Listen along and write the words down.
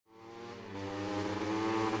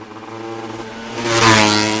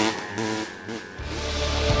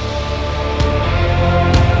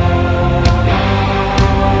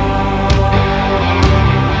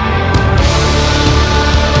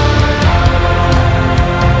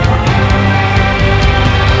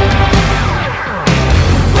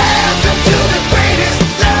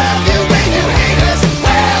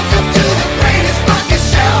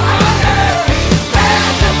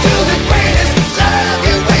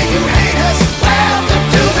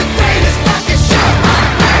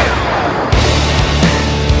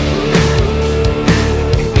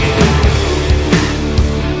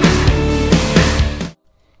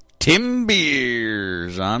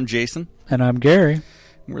Timbeers. I'm Jason. And I'm Gary.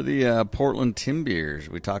 We're the Portland Timbeers.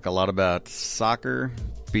 We talk a lot about soccer,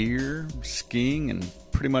 beer, skiing, and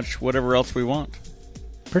pretty much whatever else we want.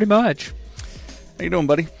 Pretty much. How you doing,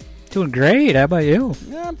 buddy? Doing great. How about you?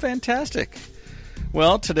 Yeah, I'm fantastic.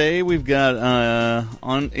 Well, today we've got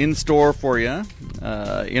in store for you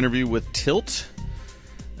interview with Tilt.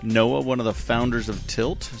 Noah, one of the founders of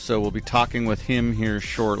Tilt. So we'll be talking with him here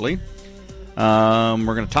shortly.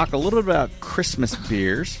 We're going to talk a little bit about Christmas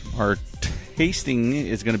beers. Our tasting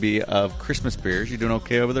is going to be of Christmas beers. You doing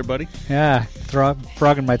okay over there, buddy? Yeah,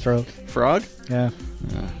 frog in my throat. Frog? Yeah.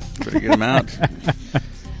 Better get him out.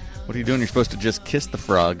 What are you doing? You're supposed to just kiss the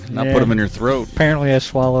frog, not Yeah. put him in your throat. Apparently I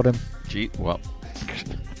swallowed him. Gee, well,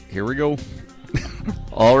 here we go.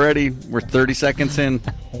 Already, we're 30 seconds in.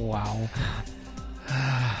 Wow.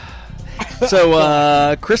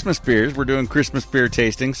 So, Christmas beers. We're doing Christmas beer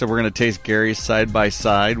tasting, so we're going to taste Gary's side by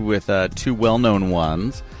side with two well-known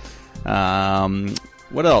ones.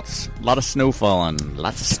 What else? A lot of snow falling.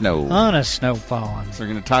 Lots of snow. On a snow falling. So we're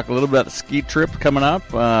going to talk a little bit about the ski trip coming up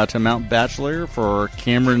to Mount Bachelor for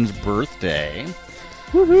Cameron's birthday.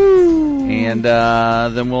 Woohoo! And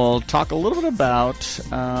then we'll talk a little bit about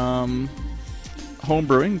home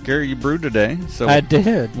brewing. Gary, you brewed today. So I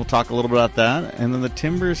did. We'll talk a little bit about that. And then the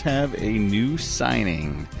Timbers have a new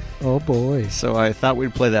signing. Oh, boy. So I thought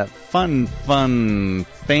we'd play that fun fan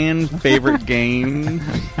favorite game.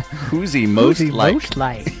 Who's he most like? Most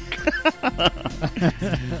like.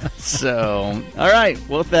 So, all right.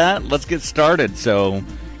 Well, with that, let's get started. So,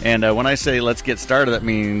 and when I say let's get started, that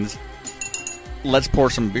means let's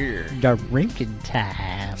pour some beer. Drinking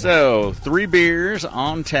time. So, 3 beers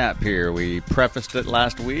on tap here. We prefaced it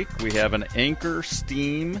last week. We have an Anchor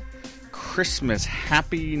Steam Christmas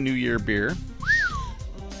Happy New Year beer.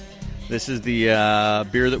 This is the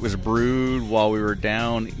beer that was brewed while we were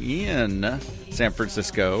down in San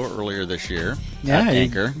Francisco earlier this year. Yeah, at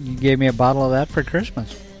Anchor. You gave me a bottle of that for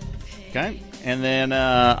Christmas. Okay. And then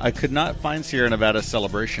I could not find Sierra Nevada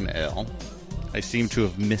Celebration Ale. I seem to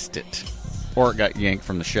have missed it. Or it got yanked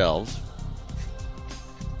from the shelves.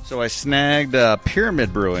 So I snagged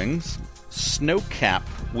Pyramid Brewing's Snowcap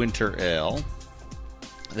Winter Ale.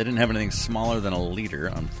 They didn't have anything smaller than a liter,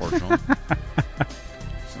 unfortunately.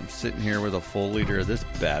 So I'm sitting here with a full liter of this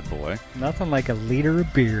bad boy. Nothing like a liter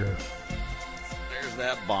of beer. There's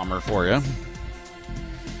that bomber for you.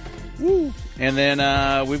 Woo. And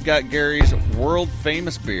then we've got Gary's world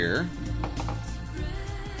famous beer.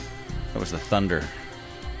 That was the Thunder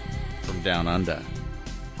from Down Under.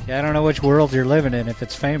 Yeah, I don't know which world you're living in if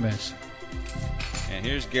it's famous. And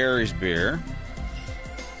here's Gary's beer.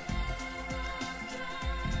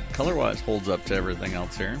 Color-wise holds up to everything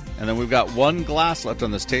else here. And then we've got 1 glass left on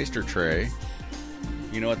this taster tray.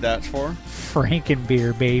 You know what that's for?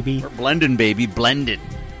 Frankenbeer, baby. We're blending, baby. Blended.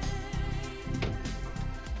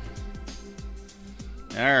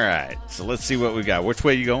 All right. So let's see what we got. Which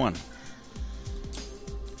way are you going?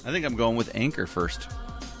 I think I'm going with Anchor first.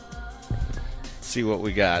 See what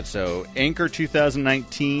we got. So Anchor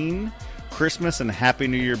 2019 Christmas and Happy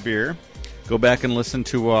New Year beer. Go back and listen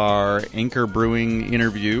to our Anchor Brewing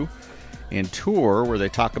interview and tour where they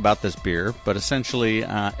talk about this beer. But essentially,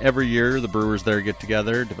 every year the brewers there get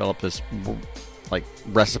together, develop this like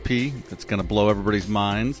recipe that's going to blow everybody's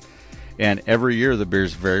minds. And every year the beer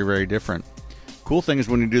is very, very different. Cool thing is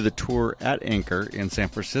when you do the tour at Anchor in San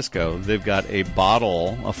Francisco, they've got a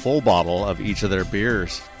full bottle of each of their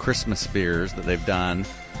beers, Christmas beers that they've done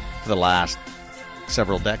for the last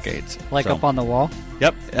several decades. Like up on the wall?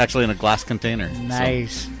 Yep, actually in a glass container.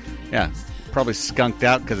 Nice. So, yeah, probably skunked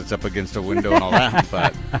out because it's up against a window and all that,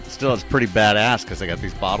 but still it's pretty badass because they got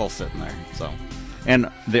these bottles sitting there. So,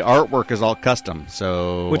 and the artwork is all custom,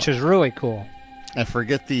 so Which is really cool. I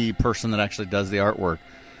forget the person that actually does the artwork.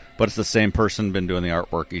 But it's the same person been doing the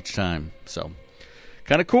artwork each time. So,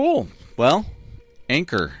 kind of cool. Well,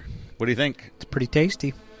 Anchor, what do you think? It's pretty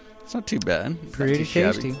tasty. It's not too bad. It's Pretty not too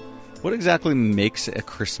shabby. tasty. What exactly makes a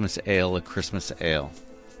Christmas ale a Christmas ale?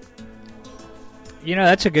 You know,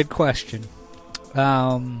 that's a good question.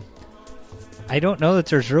 I don't know that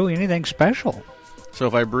there's really anything special. So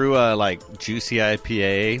if I brew a, juicy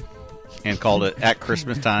IPA and called it at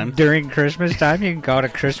Christmas time? During Christmas time, you can call it a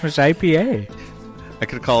Christmas IPA. I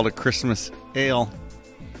could call it a Christmas ale.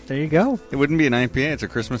 There you go. It wouldn't be an IPA, it's a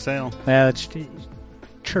Christmas ale. Yeah, that's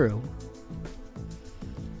true.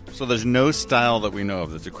 So there's no style that we know of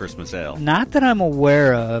that's a Christmas ale. Not that I'm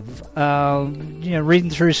aware of. Reading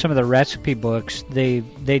through some of the recipe books, they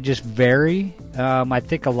just vary. I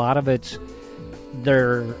think a lot of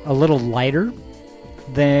they're a little lighter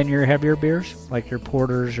than your heavier beers, like your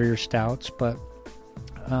porters or your stouts. But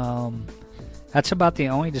That's about the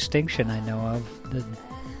only distinction I know of.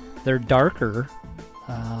 They're darker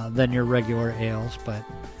than your regular ales, but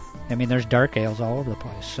I mean, there's dark ales all over the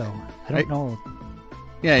place, so I don't know.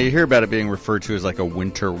 Yeah, you hear about it being referred to as like a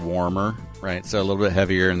winter warmer, right? So a little bit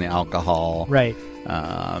heavier in the alcohol. Right.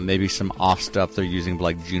 Maybe some off stuff they're using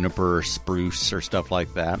like juniper or spruce or stuff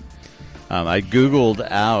like that. I Googled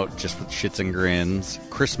out, just with shits and grins,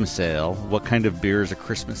 Christmas ale. What kind of beer is a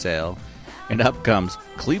Christmas ale? And up comes,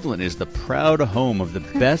 Cleveland is the proud home of the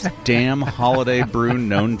best damn holiday brew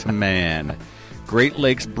known to man. Great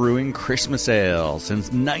Lakes Brewing Christmas Ale. Since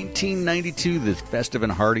 1992, this festive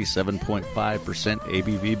and hearty 7.5%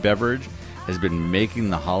 ABV beverage has been making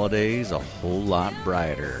the holidays a whole lot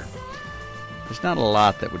brighter. There's not a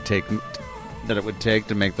lot that it would take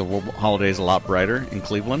to make the holidays a lot brighter in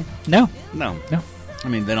Cleveland. No. I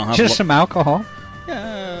mean, they don't have just some alcohol.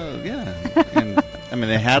 Yeah. And, I mean,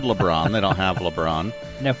 they had LeBron. They don't have LeBron.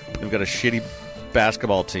 No. They've got a shitty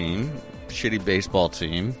basketball team, shitty baseball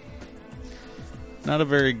team. Not a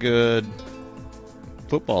very good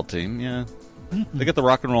football team, yeah. Mm-mm. They got the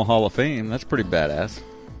Rock and Roll Hall of Fame. That's pretty badass.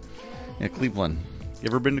 Yeah, Cleveland. You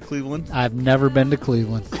ever been to Cleveland? I've never been to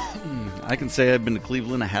Cleveland. I can say I've been to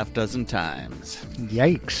Cleveland a half dozen times.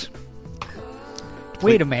 Yikes.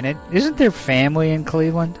 Wait a minute. Isn't there family in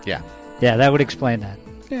Cleveland? Yeah. Yeah, that would explain that.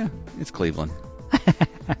 Yeah, it's Cleveland.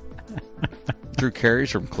 Drew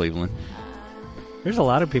Carey's from Cleveland. There's a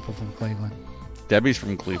lot of people from Cleveland. Debbie's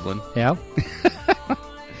from Cleveland. Yeah.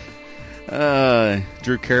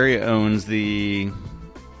 Drew Carey owns is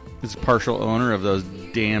a partial owner of those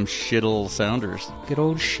damn shittle Sounders. Good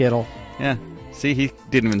old shittle. Yeah. See, he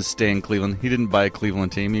didn't even stay in Cleveland. He didn't buy a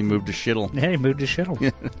Cleveland team. He moved to shittle. Yeah, he moved to shittle.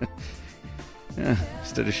 Yeah.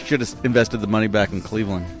 Should have invested the money back in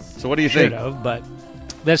Cleveland. So what do you think? Should have, but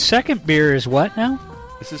the second beer is what now?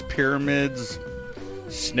 This is Pyramid's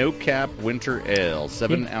Snowcap Winter Ale,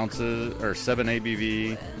 7 ounces or 7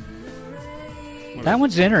 ABV. That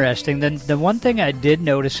one's interesting. Then the one thing I did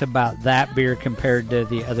notice about that beer compared to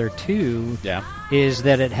the other two, is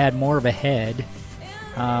that it had more of a head,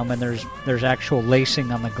 and there's actual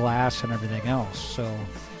lacing on the glass and everything else. So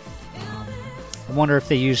I wonder if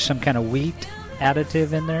they used some kind of wheat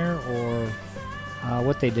additive in there or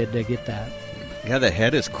what they did to get that. Yeah, the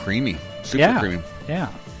head is creamy, super creamy.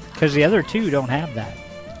 Yeah, because the other two don't have that.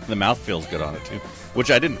 The mouth feels good on it too,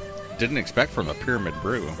 which I didn't expect from a Pyramid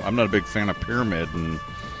brew. I'm not a big fan of Pyramid, and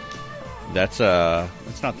that's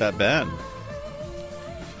not that bad.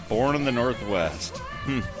 Born in the Northwest.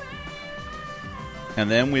 And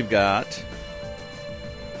then we've got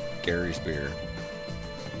Gary's beer.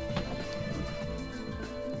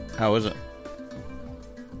 How is it?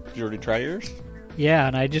 Did you already try yours? Yeah,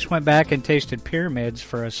 and I just went back and tasted Pyramids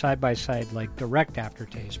for a side-by-side, like, direct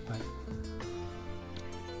aftertaste, but...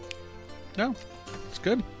 No, it's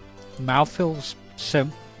good. Mouthfeel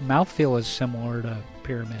is similar to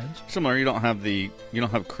Pyramids. Similar. You don't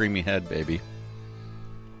have creamy head, baby.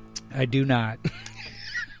 I do not.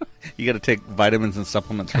 You got to take vitamins and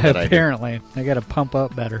supplements for that. Apparently, I got to pump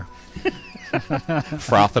up better.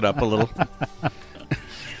 Froth it up a little.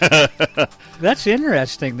 That's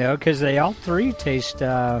interesting though, because they all three taste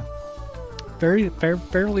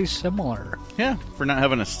fairly similar. Yeah, for not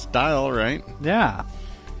having a style, right? Yeah.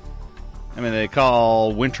 I mean, they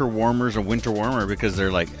call winter warmers a winter warmer because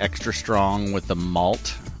they're like extra strong with the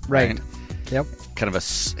malt, right? Yep. Kind of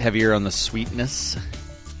a heavier on the sweetness,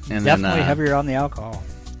 and definitely then, heavier on the alcohol.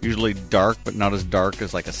 Usually dark, but not as dark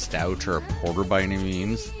as like a stout or a porter by any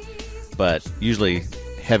means. But usually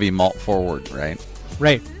heavy malt forward, right?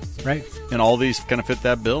 Right. And all these kind of fit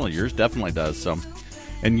that bill. Yours definitely does. So,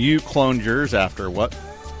 and you cloned yours after what?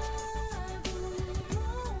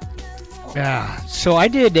 Yeah. So I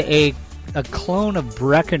did a clone of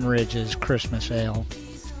Breckenridge's Christmas Ale.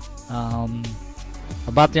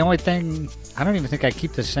 About the only thing, I don't even think I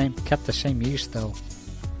kept the same yeast though.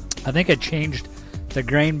 I think I changed the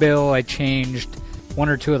grain bill. I changed one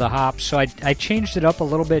or two of the hops. So I changed it up a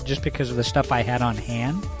little bit just because of the stuff I had on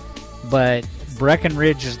hand. But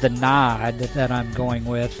Breckenridge is the nod that I'm going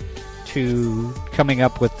with to coming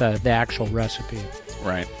up with the actual recipe.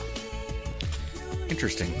 Right.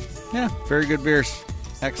 Interesting. Yeah, very good beers.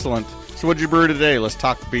 Excellent. So what'd you brew today? Let's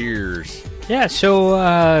talk beers. Yeah,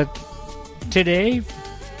 so today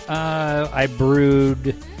I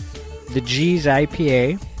brewed the G's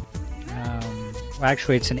IPA.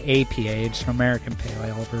 Actually, it's an APA. It's an American Pale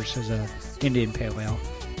Ale versus an Indian Pale Ale.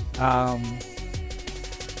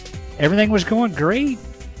 Everything was going great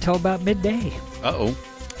till about midday. Uh-oh.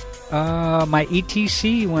 My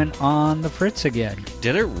ETC went on the fritz again.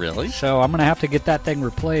 Did it really? So I'm going to have to get that thing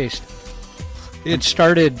replaced. it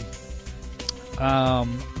started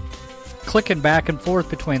clicking back and forth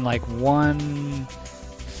between like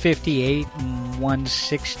 158 and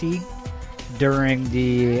 160 during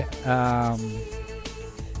the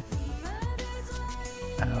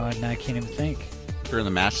I can't even think. During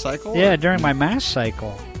the mash cycle? Yeah, during my mash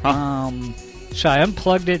cycle. Huh. So I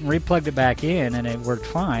unplugged it and replugged it back in, and it worked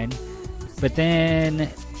fine. But then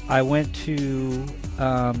I went to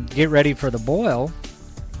get ready for the boil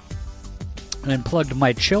and plugged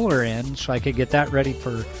my chiller in so I could get that ready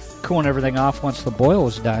for cooling everything off once the boil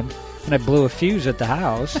was done. And I blew a fuse at the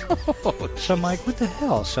house. So I'm like, what the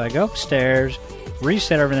hell? So I go upstairs,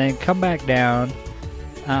 reset everything, come back down,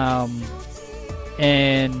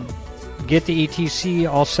 and get the ETC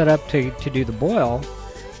all set up to do the boil.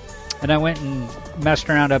 And I went and messed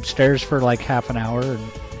around upstairs for like half an hour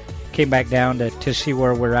and came back down to see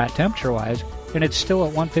where we're at temperature-wise, and it's still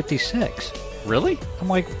at 156. Really? I'm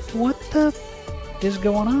like, what the is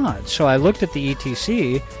going on? So I looked at the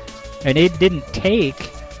ETC, and it didn't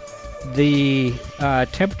take the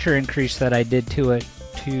temperature increase that I did to it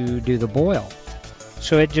to do the boil.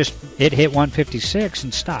 So it hit 156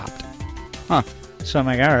 and stopped. Huh. So I'm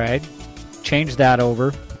like, all right, changed that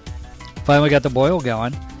over. Finally got the boil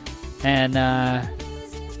going. And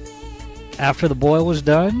after the boil was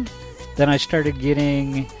done, then I started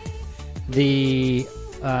getting the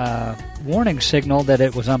warning signal that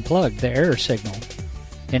it was unplugged, the error signal.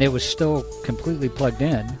 And it was still completely plugged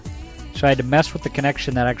in. So I had to mess with the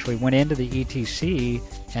connection that actually went into the ETC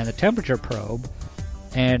and the temperature probe.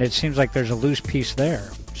 And it seems like there's a loose piece there.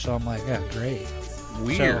 So I'm like, yeah, great.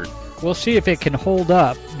 Weird. So we'll see if it can hold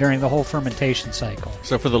up during the whole fermentation cycle.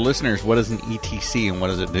 So for the listeners, what is an ETC and what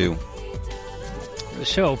does it do?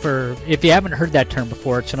 So if you haven't heard that term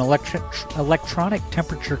before, it's an electronic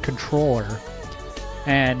temperature controller.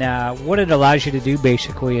 And what it allows you to do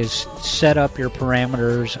basically is set up your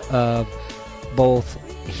parameters of both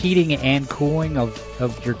heating and cooling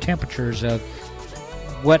of your temperatures of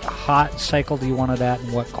what hot cycle do you want it at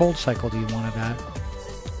and what cold cycle do you want it at.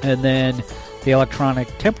 And then the electronic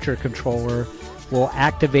temperature controller will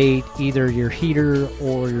activate either your heater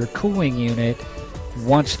or your cooling unit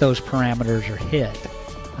once those parameters are hit.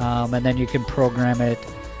 And then you can program it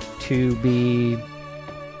to be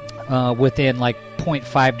within like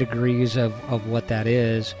 0.5 degrees of what that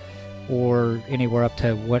is, or anywhere up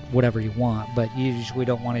to whatever you want. But you usually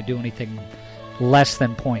don't want to do anything less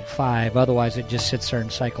than 0.5, otherwise it just sits there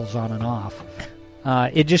and cycles on and off.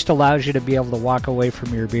 It just allows you to be able to walk away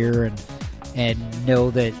from your beer and know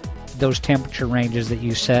that those temperature ranges that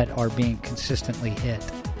you set are being consistently hit.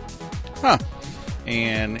 Huh.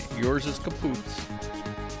 And yours is kaput.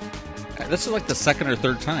 This is like the second or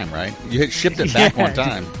third time, right? You had shipped it back one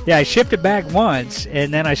time. Yeah, I shipped it back once,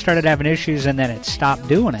 and then I started having issues, and then it stopped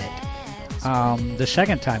doing it. The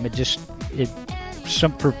second time,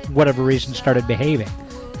 for whatever reason, started behaving.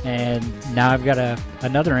 And now I've got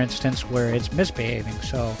another instance where it's misbehaving.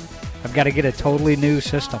 So I've got to get a totally new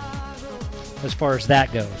system as far as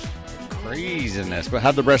that goes. Craziness. But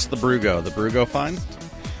how'd the rest of the brew go? The brew go fine?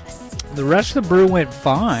 The rest of the brew went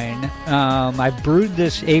fine. I brewed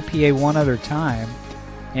this APA one other time,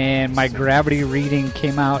 and my gravity reading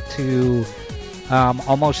came out to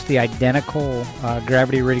almost the identical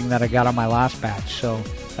gravity reading that I got on my last batch. So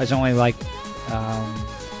I was only like,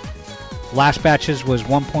 last batches was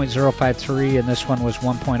 1.053, and this one was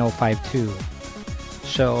 1.052.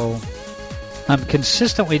 So I'm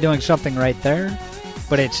consistently doing something right there,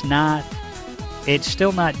 but it's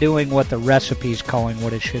still not doing what the recipe's calling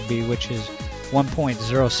what it should be, which is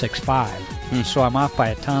 1.065. So I'm off by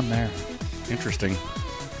a ton there. Interesting.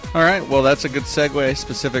 All right, well, that's a good segue,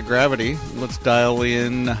 specific gravity. Let's dial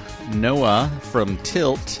in Noah from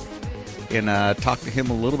Tilt and talk to him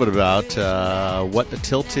a little bit about what the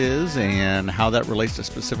Tilt is and how that relates to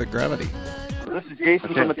specific gravity. This is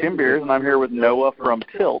Jason from the Timbeers, and I'm here with Noah from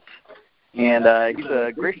Tilt. And he's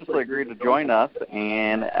graciously agreed to join us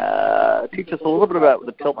and teach us a little bit about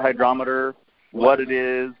the Tilt hydrometer, what it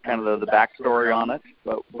is, kind of the backstory on it.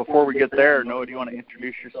 But before we get there, Noah, do you want to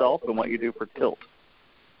introduce yourself and what you do for Tilt?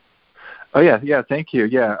 Oh, yeah, thank you.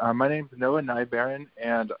 Yeah, my name's Noah Nybaron,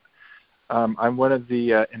 and I'm one of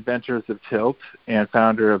the inventors of Tilt and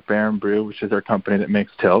founder of Baron Brew, which is our company that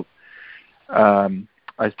makes Tilt. We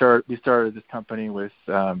started this company with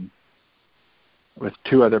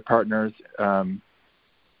two other partners, and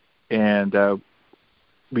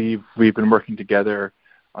we've been working together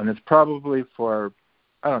on this probably for,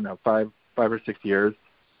 I don't know, five or 6 years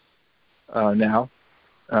now.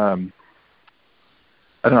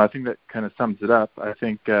 I don't know. I think that kind of sums it up. I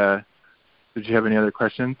think. Did you have any other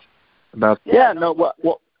questions about? Yeah. No.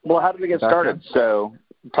 Well, Well, how did we get started? So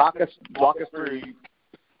walk us through.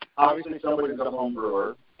 Obviously, somebody was a home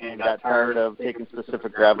brewer and got tired of taking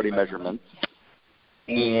specific gravity measurements.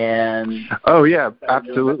 And oh yeah,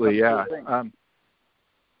 absolutely, yeah.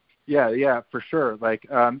 Yeah, for sure. Like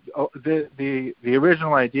the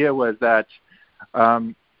original idea was that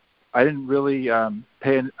I didn't really I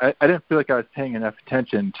didn't feel like I was paying enough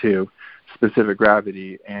attention to specific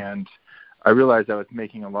gravity, and I realized I was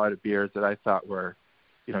making a lot of beers that I thought were,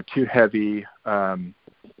 too heavy. I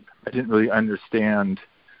didn't really understand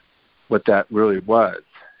what that really was,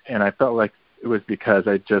 and I felt like it was because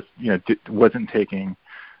I just wasn't taking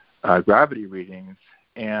gravity readings,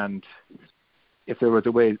 and if there was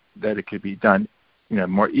a way that it could be done,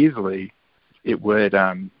 more easily, it would,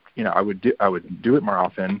 I would do it more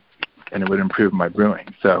often, and it would improve my brewing.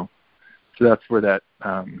 So that's where that,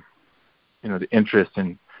 the interest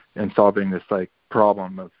in solving this like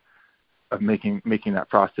problem of making that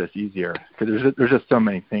process easier, because there's just so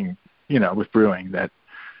many things, with brewing that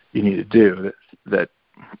you need to do that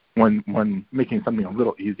when making something a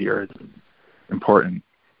little easier is important.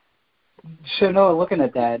 So Noah, looking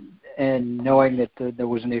at that and knowing that there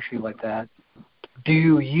was an issue like that,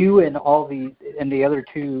 do you and the other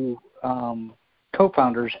two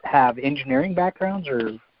co-founders have engineering backgrounds,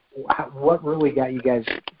 or what really got you guys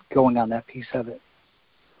going on that piece of it?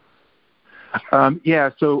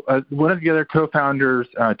 So one of the other co-founders,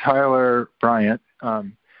 Tyler Bryant,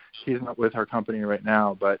 he's not with our company right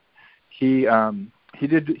now, but he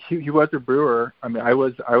was a brewer. I mean, I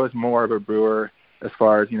was more of a brewer as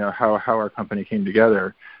far as how our company came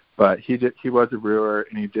together, but he was a brewer,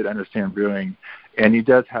 and he did understand brewing, and he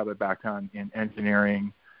does have a background in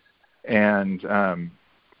engineering and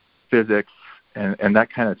physics and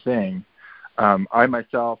that kind of thing. I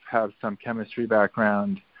myself have some chemistry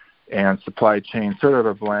background and supply chain, sort of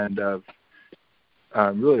a blend of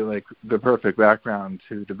really like the perfect background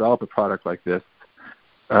to develop a product like this.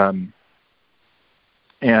 And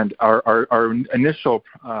our initial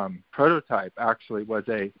prototype actually was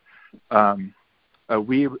a Nintendo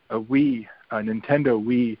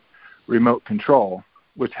Wii remote control,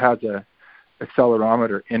 which has a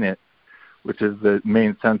accelerometer in it, which is the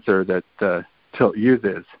main sensor that Tilt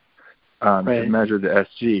uses to measure the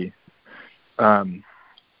SG.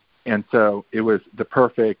 And so it was the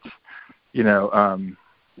perfect,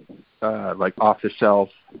 like off-the-shelf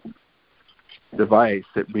device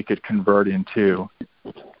that we could convert into,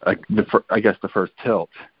 like the first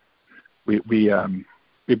Tilt. We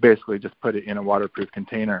basically just put it in a waterproof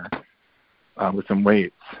container with some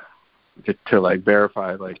weights to like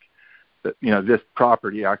verify like that this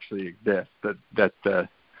property actually exists. That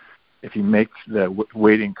if you make the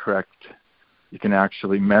weighting correct, you can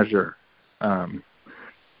actually measure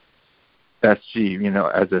SG,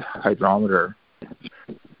 as a hydrometer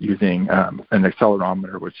using an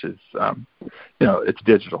accelerometer, which is, it's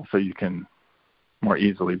digital, so you can more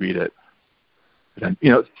easily read it. And,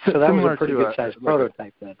 so that was a pretty good-sized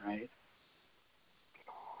prototype then, right?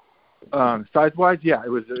 Size-wise, yeah, it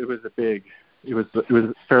was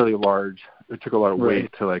fairly large. It took a lot of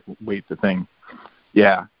weight to like weight the thing.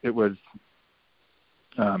 Yeah, it was.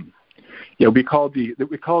 We called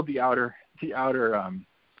the outer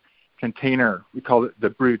container. We called it the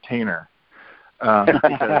brew-tainer.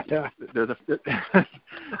 There's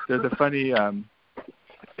a funny.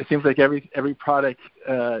 It seems like every product,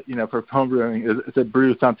 for home brewing is a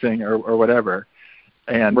brew something or whatever,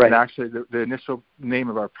 and actually the initial name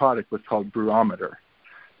of our product was called Brewometer,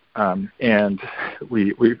 and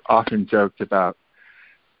we often joked about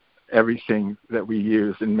everything that we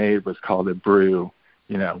used and made was called a brew,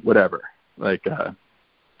 whatever. Like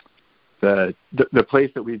the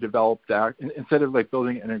place that we developed that, instead of like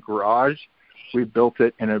building it in a garage, we built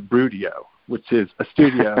it in a brewdio, which is a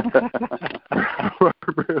studio for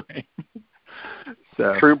brewing.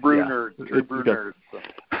 So, true brew nerds.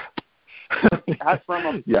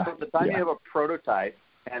 From the time you have a prototype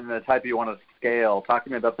and the type you want to scale, talk to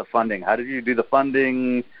me about the funding. How did you do the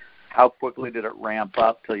funding? How quickly did it ramp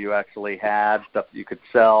up till you actually had stuff that you could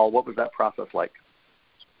sell? What was that process like?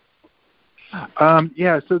 So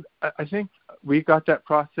I think we got that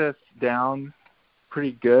process down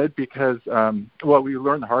pretty good because, we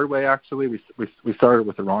learned the hard way, actually. We started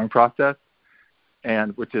with the wrong process,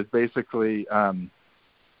 and which is basically,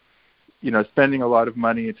 spending a lot of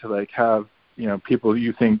money to like have, people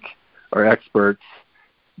you think are experts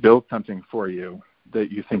build something for you that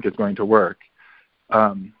you think is going to work.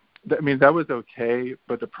 That was okay,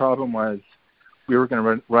 but the problem was we were going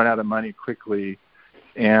to run out of money quickly,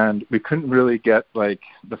 and we couldn't really get like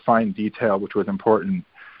the fine detail, which was important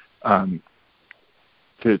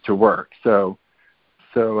to work. So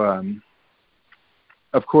of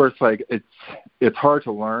course, like it's hard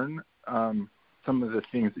to learn some of the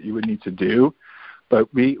things that you would need to do,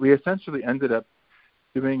 but we essentially ended up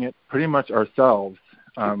doing it pretty much ourselves.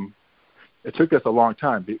 It took us a long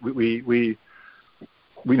time. We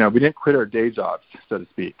didn't quit our day jobs, so to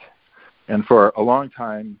speak, and for a long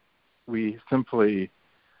time we simply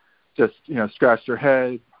just scratched our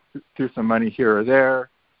head, threw some money here or there.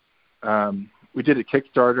 We did a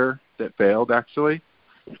Kickstarter that failed, actually,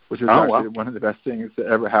 which was one of the best things that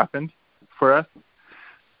ever happened for us,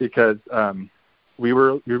 because we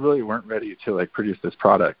really weren't ready to like produce this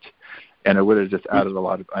product, and it would have just added a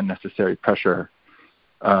lot of unnecessary pressure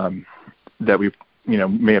that we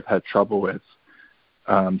may have had trouble with.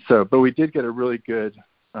 But we did get a really good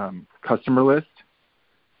customer list,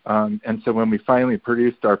 and so when we finally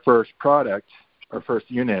produced our first product, our first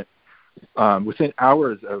unit, within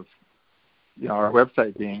hours of our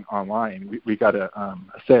website being online, we got a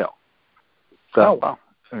sale. So,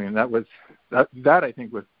 I mean, that I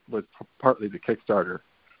think was partly the Kickstarter,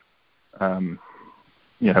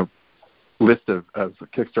 list of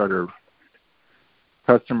Kickstarter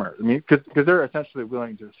customers. I mean, because they're essentially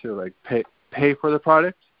willing to like pay for the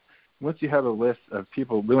product. Once you have a list of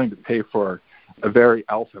people willing to pay for a very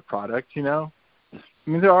alpha product, I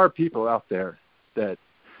mean, there are people out there that,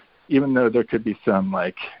 even though there could be some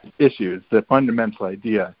like issues, the fundamental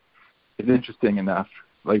idea is interesting enough,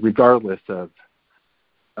 like regardless of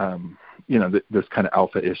this kind of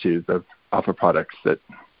alpha issues of alpha products that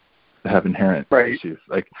have inherent issues.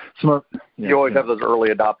 Like you always have those early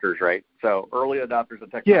adopters, right? So early adopters of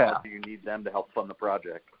technology, you need them to help fund the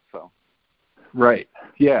project. So right,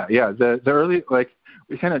 yeah. The early, like,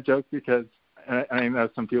 we kind of joke because I know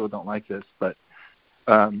some people don't like this, but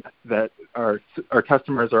that our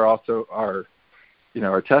customers are also our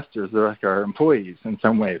testers. They're like our employees in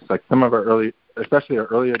some ways. Like some of our especially our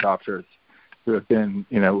early adopters who have been,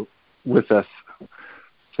 with us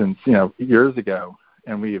since, years ago.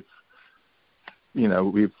 And we've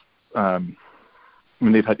when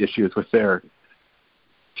they've had issues with their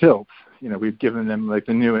tilts, we've given them like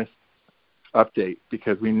the newest update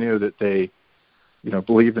because we knew that they,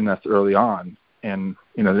 believed in us early on. And,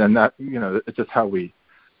 then that, it's just how we've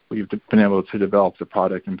been able to develop the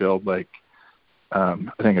product and build like, I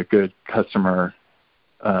think a good customer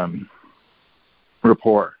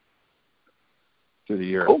rapport through the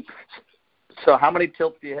years. Cool. So how many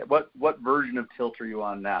tilts do you have? What version of tilt are you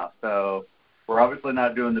on now? So we're obviously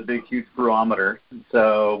not doing the big, huge Hydrometer,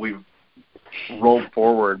 so we've rolled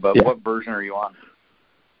forward, but what version are you on?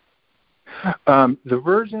 The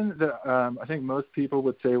version that I think most people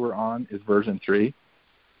would say we're on is version 3.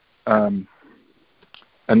 And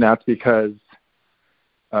that's because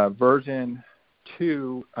version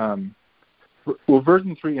 2,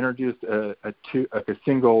 version 3 introduced a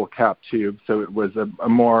single cap tube, so it was a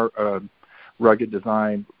more rugged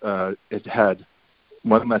design. It had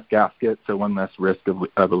one less gasket, so one less risk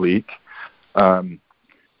of a leak.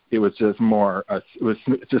 It was just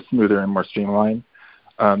just smoother and more streamlined.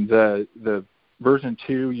 The version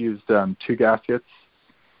 2 used 2 gaskets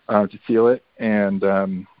to seal it, and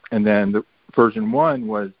then the version 1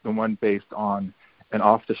 was the one based on an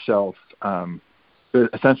off-the-shelf,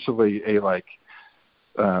 essentially a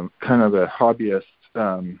kind of a hobbyist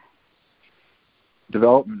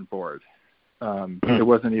development board. It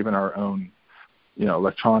wasn't even our own,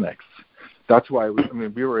 electronics. That's why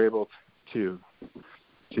we were able to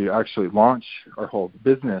actually launch our whole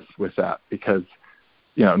business with that, because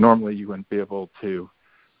normally you wouldn't be able to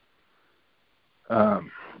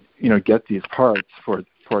get these parts for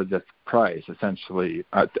this price, essentially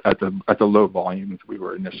at the low volumes we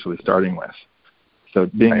were initially starting with. So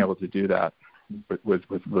being able to do that was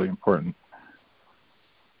really important.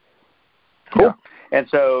 Cool. Yeah. And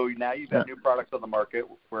so now you've got new products on the market.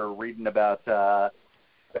 We're reading about a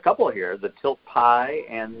couple here, the Tilt Pi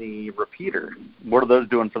and the Repeater. What are those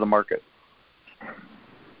doing for the market?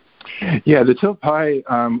 Yeah, the Tilt Pi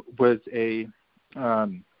was it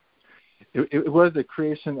was a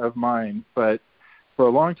creation of mine, but for a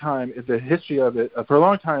long time, the history of it, for a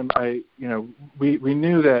long time, we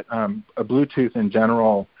knew that a Bluetooth in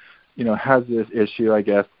general, has this issue, I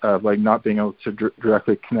guess, of like not being able to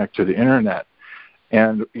directly connect to the internet.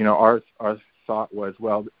 And, our thought was,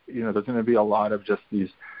 well, there's going to be a lot of just these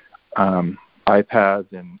iPads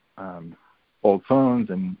and old phones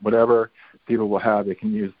and whatever people will have, they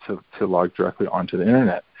can use to log directly onto the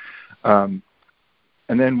internet. And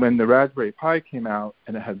then when the Raspberry Pi came out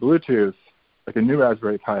and it had Bluetooth, like a new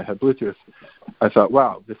Raspberry Pi had Bluetooth, I thought,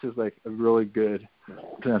 wow, this is like a really good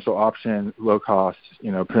potential option, low cost,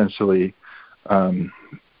 potentially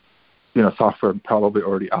software probably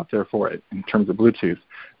already out there for it in terms of Bluetooth.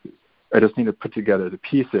 I just need to put together the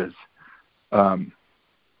pieces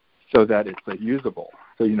so that it's usable.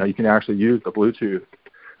 So you can actually use the Bluetooth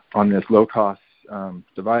on this low-cost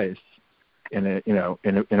device in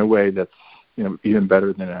a way that's even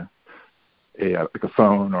better than a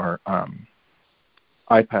phone or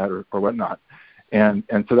iPad or whatnot. And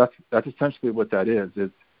so that's essentially what that is.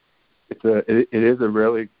 It is a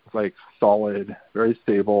really solid, very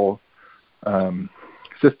stable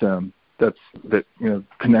system that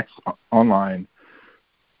connects online,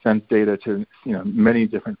 sends data to many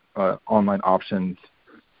different online options,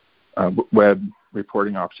 web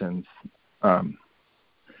reporting options, and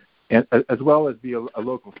as well as be a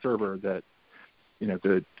local server that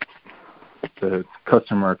the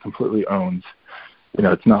customer completely owns.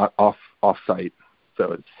 It's not off-site,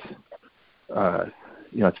 so it's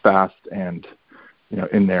fast and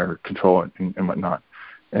in their control and whatnot,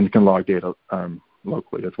 and it can log data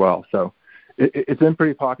locally as well. So it's been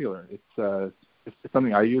pretty popular. It's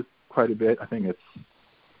something I use quite a bit. I think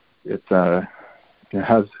it has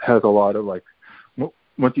a lot of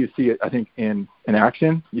once you see it, I think in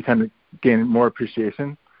action, you kind of gain more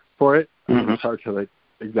appreciation for it. Mm-hmm. It's hard to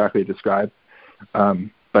exactly describe,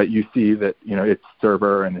 but you see that it's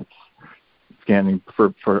server and it's scanning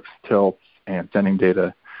for tilts and sending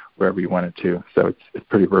data wherever you want it to. So it's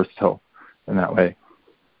pretty versatile in that way.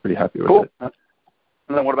 Pretty happy with it.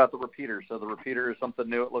 And then what about the repeater? So the repeater is something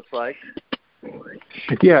new, it looks like.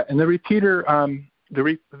 Yeah, and the repeater,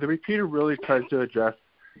 the repeater really tries to address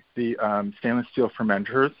the stainless steel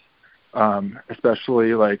fermenters,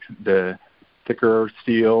 especially the thicker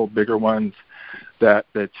steel, bigger ones that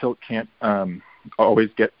the tilt can't always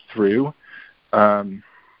get through. And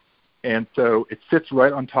so it sits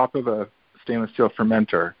right on top of a stainless steel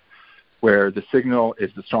fermenter where the signal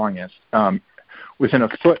is the strongest. Within a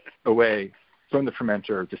foot away from the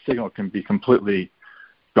fermenter, the signal can be completely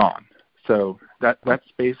gone. So that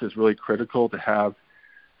space is really critical to have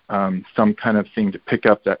some kind of thing to pick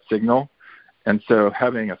up that signal. And so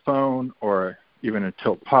having a phone or even a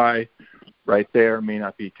Tilt Pi right there may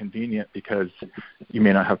not be convenient because you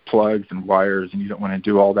may not have plugs and wires and you don't want to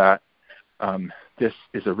do all that. This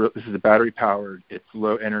is a battery powered. It's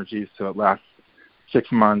low energy, so it lasts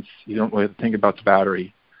 6 months. You don't really have to think about the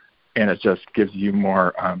battery, and it just gives you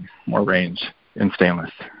more range in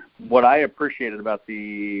stainless. What I appreciated about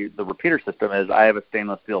the repeater system is I have a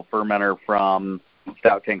stainless steel fermenter from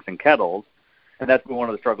Stout Tanks and Kettles, and that's been one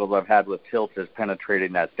of the struggles I've had with Tilt is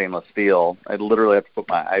penetrating that stainless steel. I literally have to put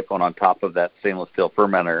my iPhone on top of that stainless steel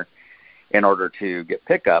fermenter in order to get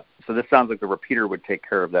pickup. So this sounds like the repeater would take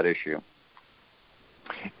care of that issue.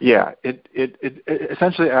 Yeah, it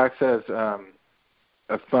essentially acts as a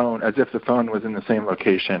phone, as if the phone was in the same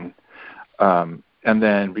location, and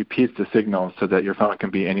then repeats the signal so that your phone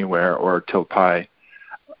can be anywhere, or Tilt Pi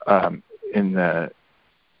in the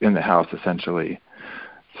house essentially.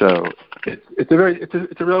 So it's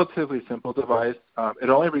a relatively simple device. It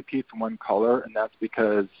only repeats one color, and that's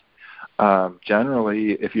because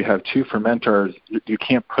generally, if you have two fermenters, you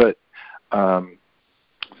can't put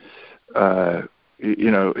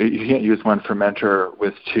you can't use one fermenter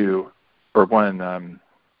with two, or one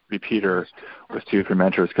repeater with two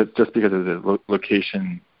fermenters, just because of the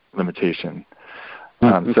location limitation.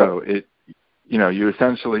 So you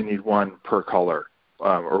essentially need one per color,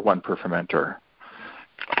 or one per fermenter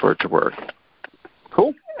for it to work.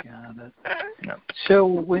 Cool. Yeah. So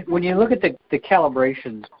when you look at the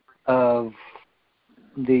calibrations of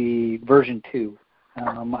the version 2,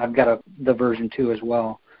 I've got the version 2 as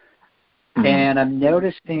well. Mm-hmm. And I'm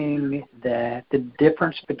noticing that the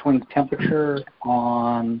difference between temperature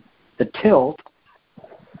on the tilt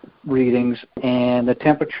readings and the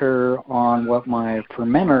temperature on what my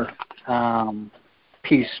fermenter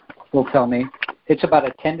piece will tell me, it's about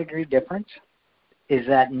a 10-degree difference. Is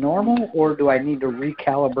that normal, or do I need to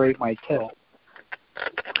recalibrate my tilt?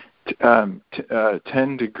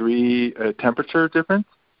 10-degree temperature difference?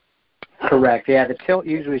 Correct. Yeah, the tilt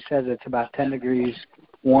usually says it's about 10 degrees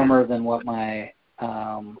warmer than what my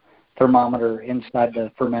thermometer inside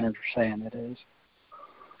the fermenter is saying it is.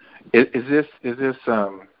 Is this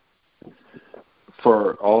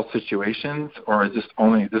for all situations, or does this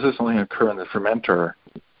only occur in the fermenter?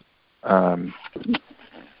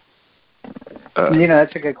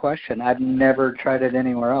 That's a good question. I've never tried it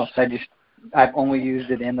anywhere else. I've only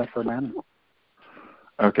used it in the fermenter.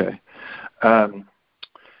 Okay.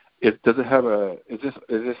 Is this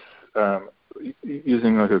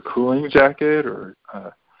using like a cooling jacket, or?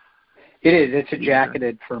 It is. It's a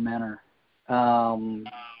jacketed fermenter.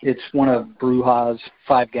 It's one of Brewha's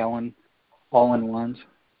 5-gallon all-in-ones.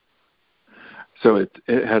 So it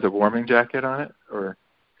has a warming jacket on it, or?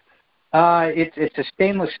 It's a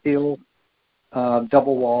stainless steel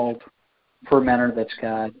double-walled fermenter that's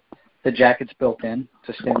got the jacket's built in.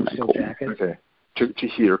 It's a stainless steel jacket. Okay. To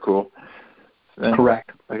heat or cool. Then,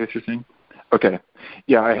 correct. I guess you're saying. Okay.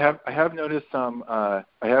 Yeah, I have noticed some. I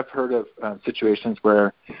have heard of situations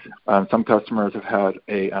where some customers have had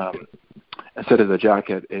instead of the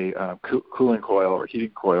jacket, a cooling coil or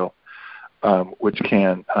heating coil, which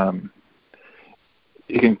can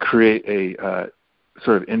it can create a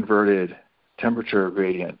sort of inverted temperature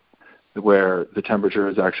gradient where the temperature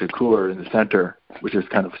is actually cooler in the center, which is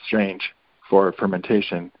kind of strange for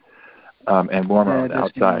fermentation, and warmer on the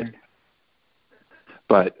outside.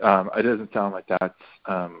 But it doesn't sound like that's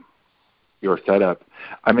your setup.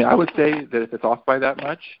 I mean, I would say that if it's off by that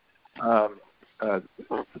much,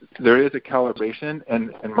 there is a calibration,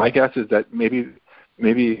 and my guess is that maybe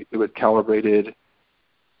it was calibrated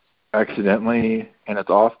accidentally and it's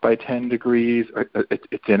off by 10 degrees.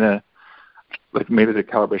 It's in a, like, maybe the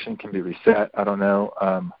calibration can be reset. I don't know.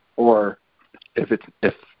 Or if it's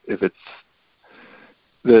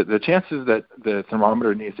the chances that the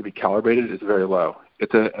thermometer needs to be calibrated is very low.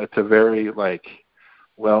 It's a very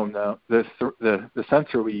well known. The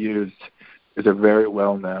sensor we used is a very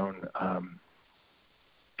well known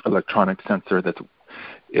electronic sensor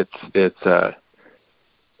it's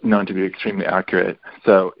known to be extremely accurate.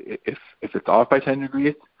 So if it's off by 10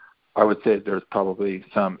 degrees, I would say there's probably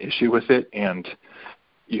some issue with it, and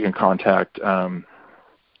you can contact, or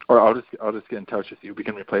I'll just get in touch with you. We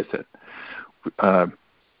can replace it.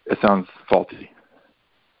 It sounds faulty.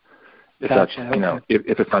 If gotcha. That's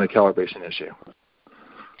if it's not a calibration issue.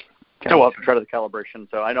 So we'll have to try the calibration.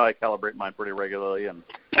 So I know I calibrate mine pretty regularly, and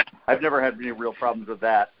I've never had any real problems with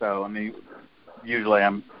that. So I mean, usually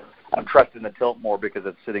I'm trusting the tilt more because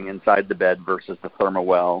it's sitting inside the bed versus the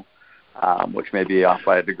thermowell, which may be off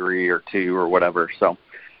by a degree or two or whatever. So,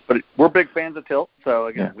 but we're big fans of tilt. So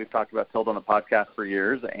again, We've talked about tilt on the podcast for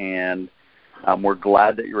years, and we're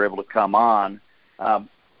glad that you're able to come on.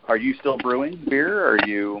 Are you still brewing beer? Or are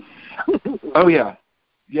you? Oh yeah.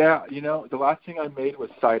 Yeah, the last thing I made was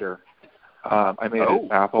cider. I made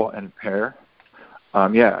it apple and pear.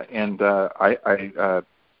 And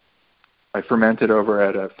I fermented over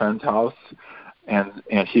at a friend's house, and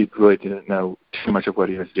he really didn't know too much of what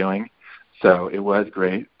he was doing, so it was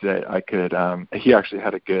great that I could. He actually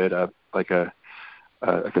had a good like a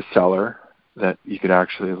cellar that you could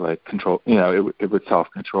actually control. It would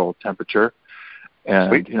self-control temperature, and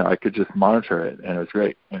Sweet. I could just monitor it, and it was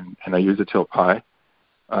great. And I used a Tilt Pi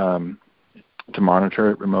to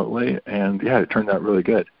monitor it remotely, and it turned out really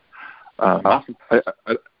good. Awesome.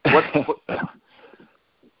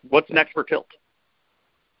 What's next for Tilt?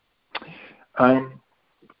 So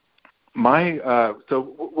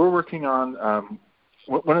we're working on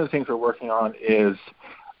one of the things we're working on is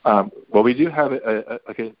we do have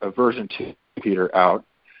a version 2 heater out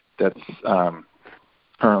that's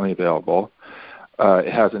currently available.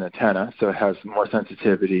 It has an antenna, so it has more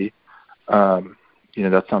sensitivity.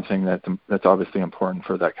 That's something that's obviously important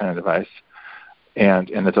for that kind of device, and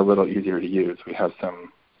it's a little easier to use. We have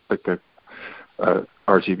some a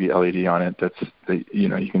RGB LED on it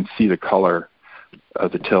you can see the color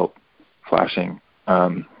of the tilt flashing,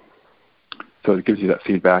 so it gives you that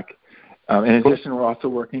feedback. In addition, we're also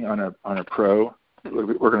working on a Pro.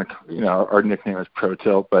 We're going to, our nickname is Pro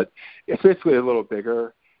Tilt, but it's basically a little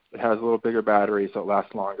bigger. It has a little bigger battery, so it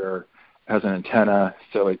lasts longer. It has an antenna,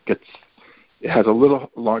 so it has a little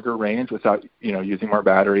longer range without using more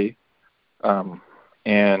battery,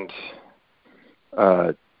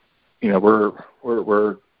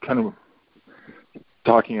 we're kind of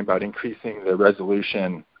talking about increasing the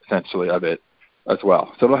resolution essentially of it as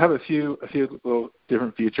well. So it'll have a few little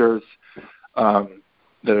different features that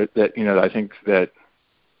I think that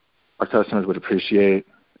our customers would appreciate,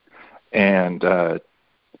 but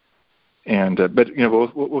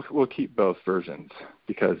we'll keep both versions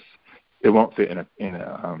because it won't fit in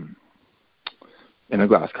a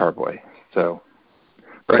glass carboy. So,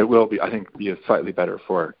 but it will be, I think, be slightly better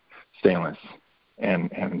for stainless and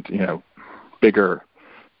bigger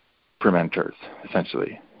fermenters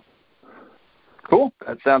essentially. Cool.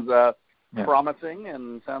 That sounds promising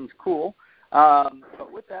and sounds cool.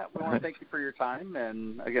 But with that, we want to thank you for your time.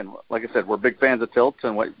 And again, like I said, we're big fans of Tilt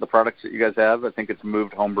and what the products that you guys have. I think it's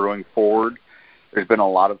moved homebrewing forward. There's been a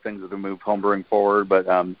lot of things that have moved homebrewing forward, but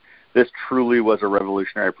this truly was a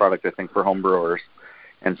revolutionary product, I think, for homebrewers.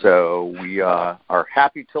 And so we are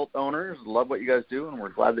happy Tilt owners, love what you guys do, and we're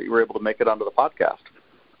glad that you were able to make it onto the podcast.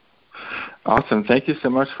 Awesome. Thank you so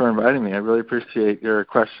much for inviting me. I really appreciate your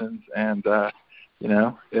questions, and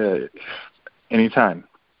Anytime.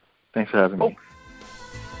 Thanks for having me.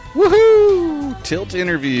 Woohoo! Tilt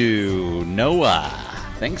interview. Noah.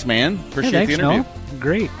 Thanks, man. Appreciate the interview. Noah.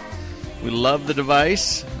 Great. We love the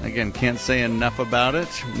device. Again, can't say enough about it.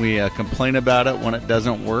 We complain about it when it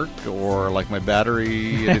doesn't work, or like my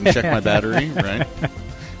battery, I didn't check my battery, right?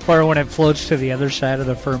 Or when it floats to the other side of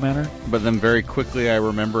the fermenter. But then very quickly I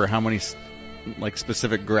remember how many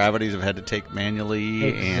specific gravities I've had to take manually.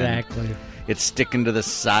 Exactly. And it's sticking to the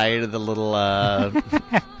side of the little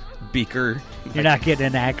beaker. You're not getting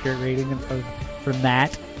an accurate reading from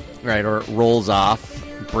that. Right, or it rolls off,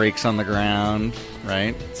 breaks on the ground,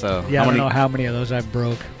 right? So yeah, I don't know how many of those I've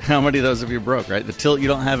broke. How many of those have you broke, right? The Tilt, you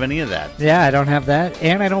don't have any of that. Yeah, I don't have that.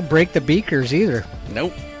 And I don't break the beakers either.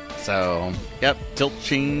 Nope. So, yep, Tilt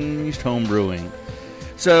changed homebrewing.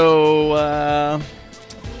 So,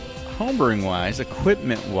 homebrewing-wise,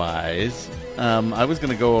 equipment-wise, I was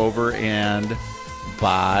going to go over and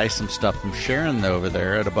buy some stuff from Sharon over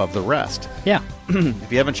there at Above the Rest. Yeah.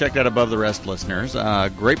 If you haven't checked out Above the Rest, listeners,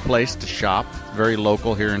 great place to shop. Very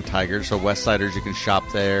local here in Tigard. So Westsiders, you can shop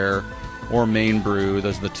there, or Main Brew.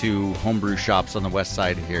 Those are the two homebrew shops on the west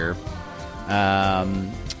side here.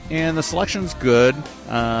 And the selection's good.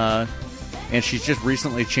 And she's just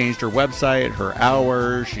recently changed her website, her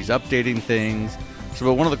hours. She's updating things. So,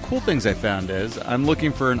 but one of the cool things I found is I'm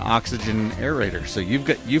looking for an oxygen aerator. So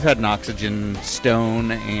you've had an oxygen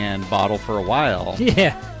stone and bottle for a while.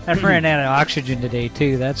 Yeah, I ran out of oxygen today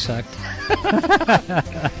too. That sucked.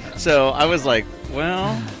 So I was like,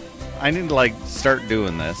 well, I need to start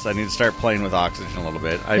doing this. I need to start playing with oxygen a little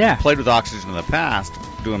bit. I've played with oxygen in the past,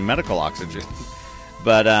 doing medical oxygen,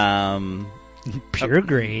 but pure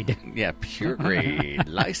grade. Yeah, pure grade,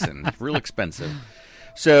 licensed, real expensive.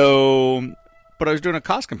 So. But I was doing a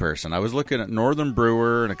cost comparison. I was looking at Northern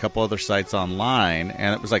Brewer and a couple other sites online,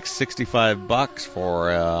 and it was like $65 for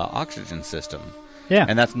an oxygen system. Yeah.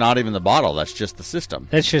 And that's not even the bottle. That's just the system.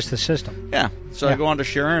 That's just the system. Yeah. So I go on to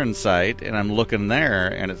Sharon's site, and I'm looking there,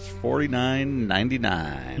 and it's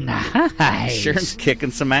 $49.99. Nice. Sharon's kicking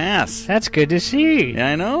some ass. That's good to see. Yeah,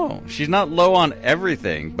 I know. She's not low on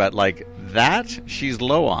everything, but that, she's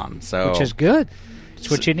low on. So which is good. It's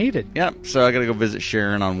what you needed. Yeah, so I got to go visit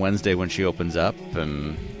Sharon on Wednesday when she opens up, or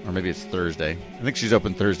maybe it's Thursday. I think she's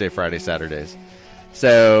open Thursday, Friday, Saturdays.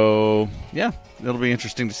 So, yeah, it'll be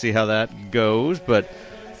interesting to see how that goes, but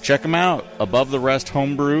check them out. Above the Rest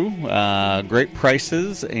Homebrew, great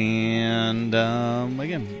prices, and,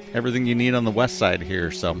 again, everything you need on the west side here.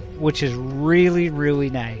 So, which is really, really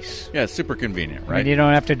nice. Yeah, it's super convenient, right? And you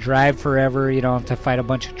don't have to drive forever. You don't have to fight a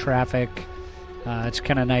bunch of traffic. It's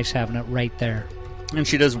kind of nice having it right there. And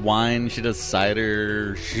she does wine, she does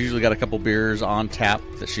cider. She's usually got a couple beers on tap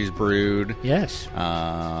that she's brewed. Yes.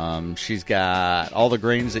 She's got all the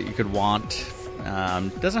grains that you could want.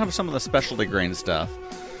 Doesn't have some of the specialty grain stuff.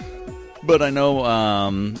 But I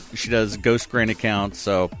know she does ghost grain accounts,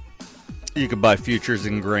 so you could buy futures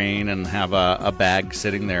in grain and have a bag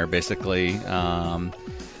sitting there, basically,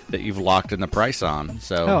 that you've locked in the price on.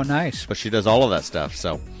 So, oh, nice. But she does all of that stuff,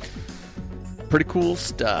 so pretty cool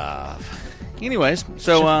stuff. Anyways,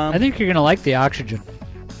 so I think you're gonna like the oxygen.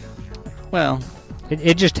 Well,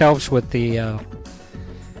 it just helps with the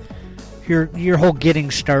your whole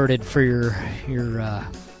getting started for your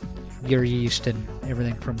yeast and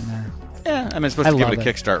everything from there. Yeah, I mean, it's supposed to give it a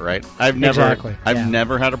kickstart, right? I've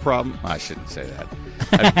never had a problem. I shouldn't say that.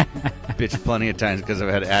 I've bitched plenty of times because I've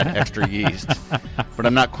had to add extra yeast, but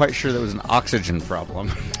I'm not quite sure that was an oxygen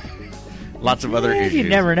problem. Lots of other issues. You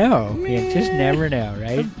never know. You just never know,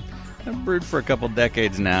 right? I've brewed for a couple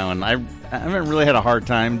decades now, and I haven't really had a hard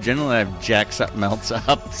time. Generally, I've jacked something else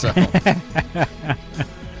up, so.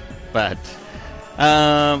 But,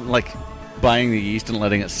 buying the yeast and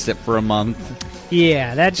letting it sit for a month.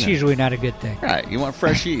 Yeah, that's usually not a good thing. Right, you want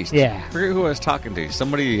fresh yeast. Yeah. I forget who I was talking to.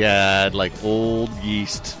 Somebody had, old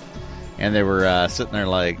yeast, and they were sitting there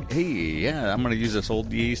like, hey, yeah, I'm going to use this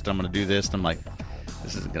old yeast. I'm going to do this. And I'm like,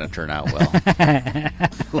 this isn't going to turn out well.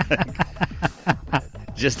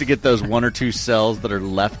 Just to get those one or two cells that are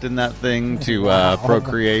left in that thing to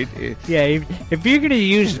procreate. Yeah, if you're going to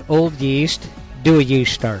use old yeast, do a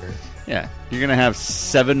yeast starter. Yeah, you're going to have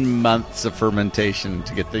 7 months of fermentation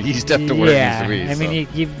to get the yeast up to where it needs to be. I mean,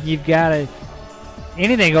 you've got to...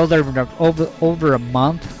 Anything over a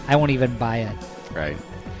month, I won't even buy it. Right.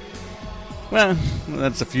 Well,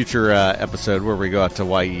 that's a future episode where we go out to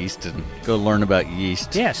Y Yeast and go learn about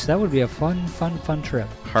yeast. Yes, that would be a fun trip.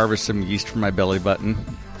 Harvest some yeast from my belly button.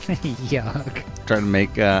 Yuck. Trying to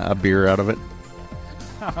make a beer out of it.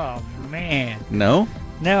 Oh, man. No?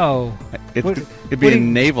 No. It'd be a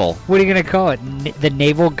navel. What are you going to call it? The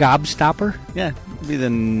naval gobstopper? Yeah, it'd be the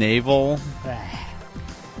navel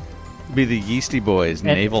Be the Yeasty Boys,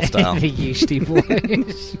 naval style. The Yeasty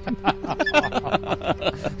Boys.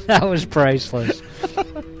 That was priceless.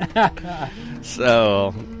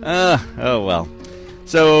 So, oh well.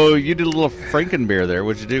 So you did a little Frankenbeer there.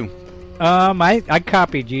 What'd you do? I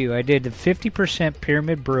copied you. I did the 50%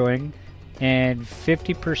 Pyramid Brewing and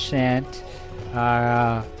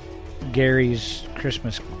 50% Gary's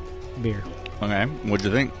Christmas beer. Okay, what'd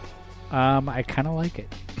you think? I kind of like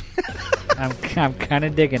it. I'm kind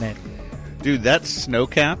of digging it. Dude, that snow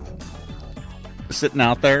cap sitting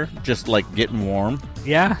out there, just like getting warm.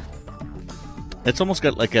 Yeah. It's almost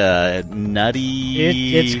got like a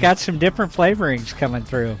nutty... It's got some different flavorings coming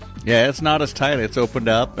through. Yeah, it's not as tight. It's opened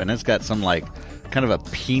up, and it's got some like kind of a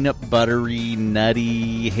peanut buttery,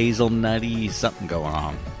 nutty, hazelnutty something going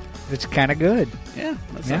on. It's kind of good. Yeah,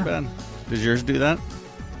 that's not bad. Does yours do that?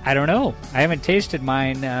 I don't know. I haven't tasted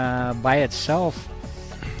mine by itself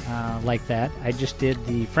like that. I just did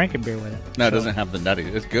the Frankenbeer with it. No, it doesn't have the nutty.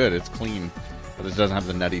 It's good. It's clean, but it doesn't have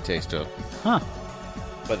the nutty taste to it. Huh.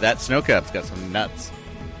 But that snowcap's got some nuts.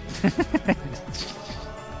 It's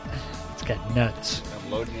got nuts.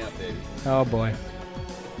 I'm loading you up, baby. Oh, boy.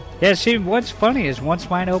 Yeah, see, what's funny is once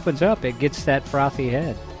mine opens up, it gets that frothy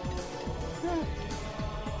head.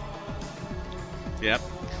 Yep.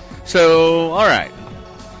 So, all right.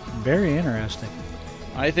 Very interesting.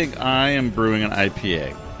 I think I am brewing an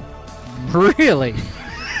IPA. Really?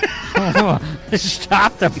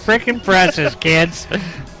 Stop the freaking presses, kids.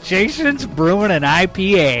 Jason's brewing an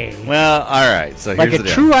IPA. Well, all right. So like here's a the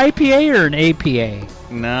true IPA or an APA?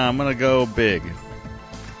 No, I'm going to go big.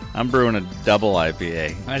 I'm brewing a double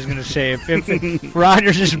IPA. I was going to say, if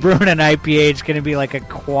Rogers is brewing an IPA, it's going to be like a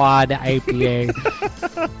quad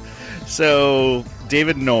IPA. So,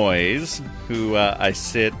 David Noyes, who I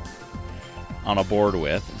sit on a board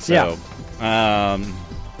with, so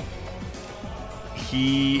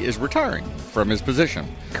he is retiring from his position.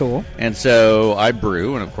 Cool. And so I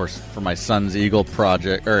brew, and of course, for my son's Eagle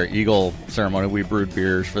project or Eagle ceremony, we brewed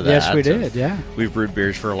beers for that. Yes, we did. Yeah, we've brewed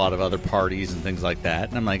beers for a lot of other parties and things like that.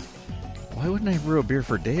 And I'm like, why wouldn't I brew a beer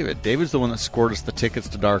for David? David's the one that scored us the tickets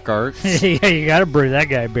to Dark Arts. Yeah, you got to brew that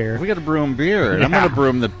guy beer. We got to brew him beer, and I'm going to brew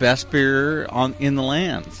him the best beer in the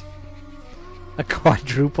lands. A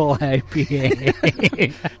quadruple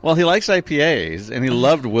IPA. Well, he likes IPAs, and he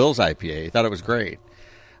loved Will's IPA. He thought it was great.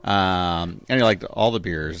 And he liked all the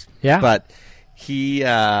beers. Yeah. But he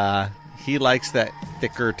likes that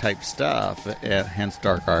thicker type stuff, hence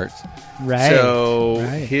Dark Arts. Right. So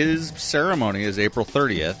his ceremony is April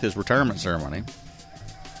 30th, his retirement ceremony.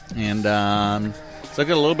 And so I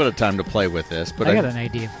got a little bit of time to play with this. But I got an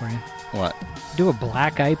idea for you. What? Do a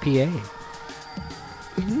black IPA.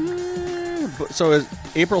 So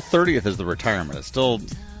April 30th is the retirement.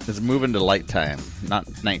 It's moving to light time,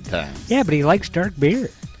 not nighttime. Yeah, but he likes dark beer.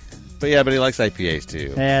 But he likes IPAs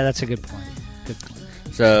too. Yeah, that's a good point. Good point.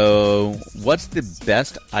 So, what's the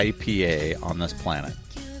best IPA on this planet,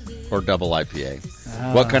 or double IPA?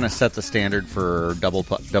 What kind of set the standard for double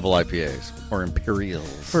IPAs or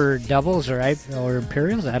Imperials? For doubles or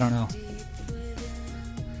Imperials, I don't know.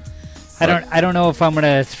 I don't know if I'm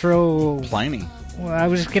gonna throw Pliny. Well, I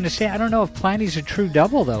was going to say, I don't know if Pliny's a true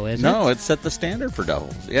double, though, is it? No, it set the standard for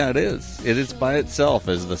doubles. Yeah, it is. It is by itself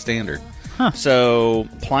as the standard. Huh. So,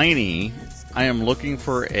 Pliny, I am looking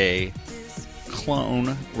for a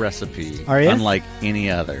clone recipe. Are you? Unlike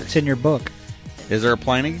any other. It's in your book. Is there a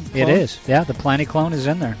Pliny clone? It is. Yeah, the Pliny clone is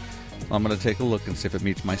in there. Well, I'm going to take a look and see if it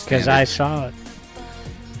meets my standard. Because I saw it.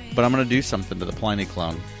 But I'm going to do something to the Pliny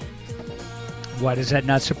clone. Why does that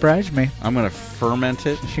not surprise me? I'm going to ferment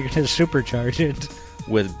it. You're going to supercharge it.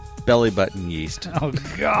 With belly button yeast. Oh,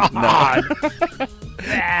 God.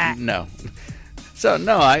 No. So,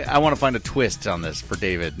 no, I want to find a twist on this for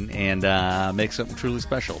David and make something truly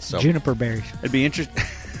special. So Juniper berries. It'd be interesting.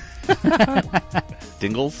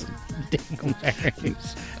 Dingles?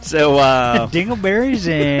 Dingleberries. So, Dingleberries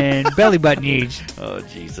and belly button yeast. Oh,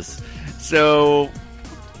 Jesus. So,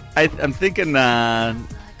 I'm thinking...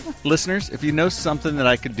 listeners, if you know something that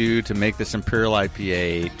I could do to make this Imperial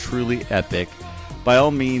IPA truly epic, by all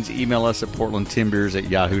means, email us at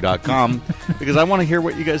portlandtimbeers@yahoo.com because I want to hear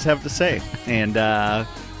what you guys have to say. And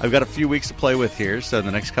I've got a few weeks to play with here, so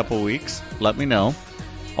the next couple of weeks, let me know.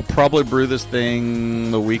 I'll probably brew this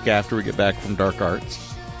thing the week after we get back from Dark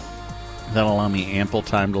Arts. That'll allow me ample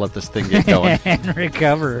time to let this thing get going. And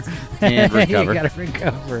recover. You got to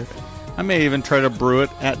recover. I may even try to brew it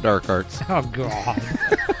at Dark Arts. Oh, God.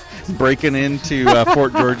 Breaking into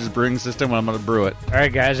Fort George's brewing system, I'm going to brew it. All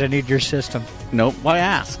right, guys, I need your system. Nope. Why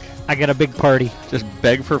ask? I got a big party. Just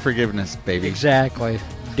beg for forgiveness, baby. Exactly.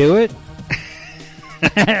 Do it.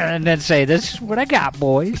 and then say, "This is what I got,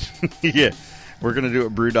 boys." Yeah, we're gonna do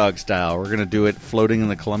it BrewDog style. We're gonna do it floating in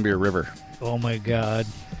the Columbia River. Oh my God!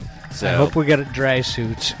 So, I hope we got dry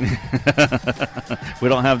suits. We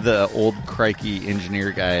don't have the old crikey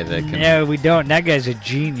engineer guy that can. No, we don't. That guy's a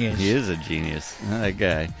genius. He is a genius. That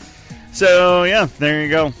guy. So yeah, there you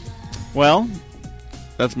go. Well,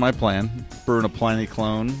 that's my plan. Brewing a Pliny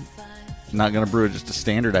clone. Not going to brew just a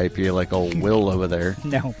standard IPA like old Will over there.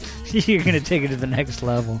 No, you're going to take it to the next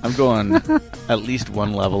level. I'm going at least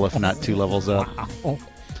one level, if not 2 levels up. Wow.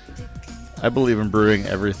 I believe in brewing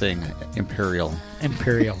everything Imperial.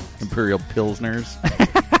 Imperial Pilsners.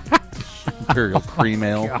 Imperial Cream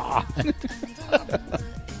Ale.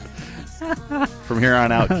 From here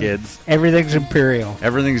on out, kids. Everything's Imperial.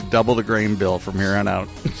 Everything's double the grain bill from here on out.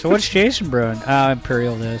 So what's Jason brewing?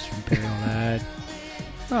 Imperial this, Imperial that.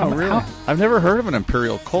 Oh, really? I've never heard of an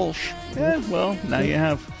Imperial Kolsch. Yeah, well, now you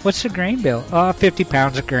have. What's the grain bill? 50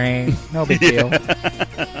 pounds of grain. No big deal.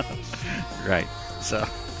 Right. So,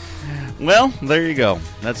 well, there you go.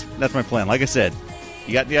 That's my plan. Like I said,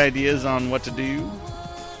 you got the ideas on what to do?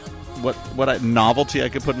 What novelty I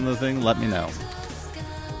could put in the thing? Let me know.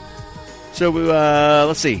 So,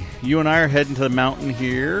 let's see. You and I are heading to the mountain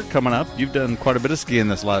here coming up. You've done quite a bit of skiing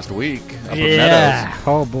this last week up at Meadows.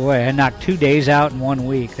 Oh, boy. I knocked 2 days out in 1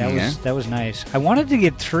 week. That was nice. I wanted to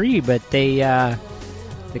get 3, but they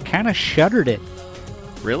kind of shuttered it.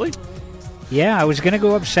 Really? Yeah, I was going to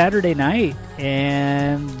go up Saturday night,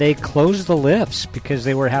 and they closed the lifts because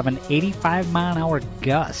they were having 85-mile-an-hour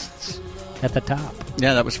gusts at the top.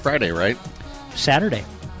 Yeah, that was Friday, right? Saturday.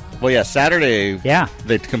 Well, yeah, Saturday. Yeah,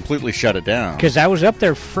 they completely shut it down because I was up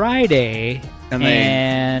there Friday, and they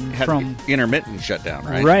had from intermittent shutdown,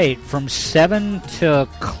 right? Right, from 7 to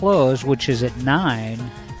close, which is at 9.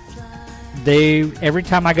 Every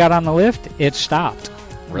time I got on the lift, it stopped.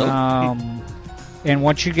 Really? And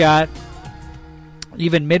once you got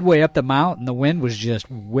even midway up the mountain, the wind was just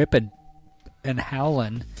whipping and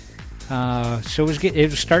howling. So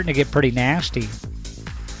it was starting to get pretty nasty.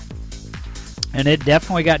 And it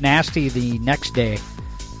definitely got nasty the next day,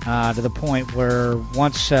 to the point where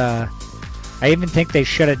once I even think they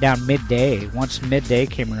shut it down midday. Once midday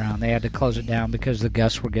came around, they had to close it down because the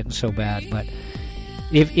gusts were getting so bad. But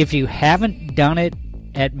if you haven't done it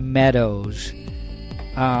at Meadows,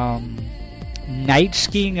 night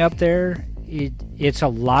skiing up there, it's a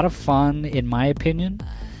lot of fun, in my opinion,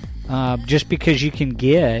 just because you can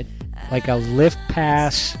get like a lift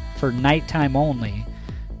pass for nighttime only.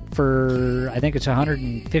 For I think it's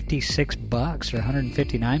 $156 or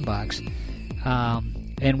 $159,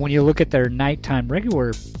 and when you look at their nighttime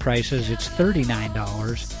regular prices, it's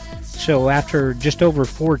 $39. So after just over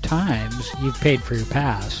 4 times, you've paid for your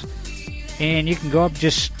pass, and you can go up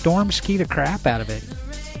just storm ski the crap out of it.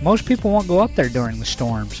 Most people won't go up there during the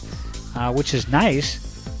storms, which is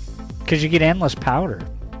nice because you get endless powder.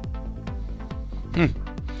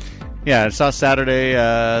 Yeah, I saw Saturday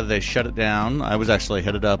they shut it down. I was actually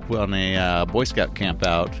headed up on a Boy Scout camp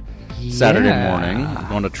out Saturday morning,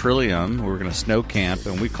 going to Trillium. We were going to snow camp,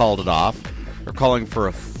 and we called it off. We're calling for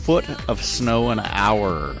a foot of snow an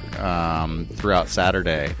hour throughout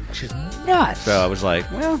Saturday. Which is nuts. So I was like,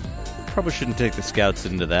 well, probably shouldn't take the Scouts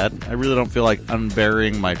into that. I really don't feel like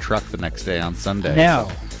unburying my truck the next day on Sunday. No.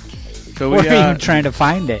 So or even trying to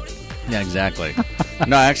find it. Yeah, exactly.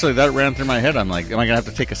 No, actually, that ran through my head. I'm like, am I going to have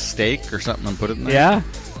to take a stake or something and put it in there? Yeah.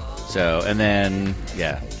 So, and then,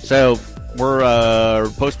 yeah. So, we're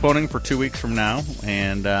postponing for 2 weeks from now,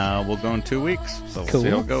 and we'll go in 2 weeks. So, we'll see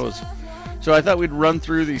how it goes. So, I thought we'd run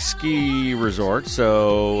through the ski resort.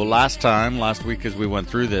 So, last week as we went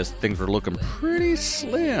through this, things were looking pretty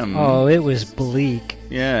slim. Oh, it was bleak.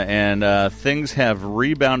 Yeah, and things have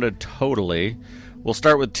rebounded totally. We'll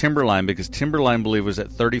start with Timberline because Timberline, I believe, was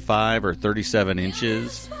at 35 or 37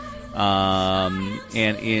 inches. And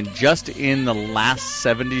in the last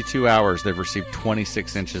 72 hours, they've received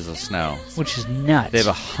 26 inches of snow. Which is nuts. They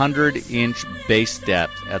have 100-inch base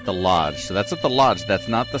depth at the lodge. So that's at the lodge. That's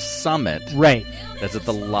not the summit. Right. That's at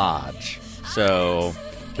the lodge. So...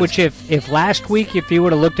 Which if last week, if you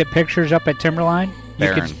would have looked at pictures up at Timberline,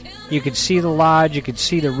 you could see the lodge, you could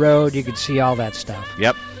see the road, you could see all that stuff.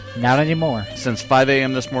 Yep. Not anymore. Since 5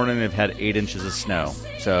 a.m. this morning, they've had 8 inches of snow.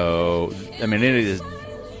 So, I mean, it is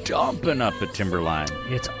dumping up at Timberline.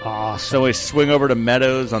 It's awesome. So we swing over to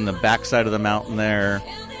Meadows on the backside of the mountain there,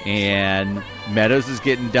 and Meadows is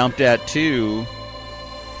getting dumped at too.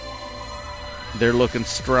 They're looking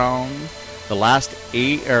strong. The last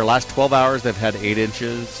 12 hours, they've had 8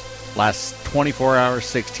 inches. Last 24 hours,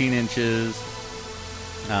 16 inches.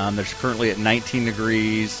 They're currently at 19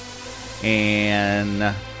 degrees,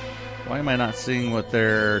 and Why am I not seeing what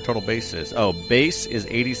their total base is? Oh, base is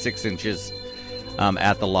 86 inches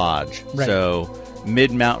at the lodge. Right. So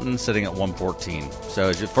mid-mountain sitting at 114. So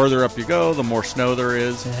as you further up you go, the more snow there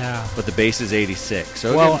is. Yeah. But the base is 86.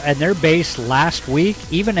 So well, and their base last week,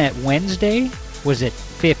 even at Wednesday, was at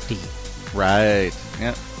 50. Right.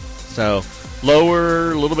 Yep. So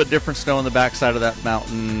lower, a little bit different snow on the backside of that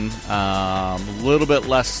mountain. A little bit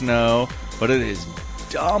less snow, but it is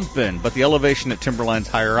dumping. But the elevation at Timberline's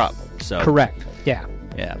higher up. So correct. Yeah.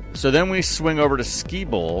 Yeah. So then we swing over to Ski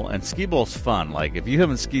Bowl, and Ski Bowl's fun. Like, if you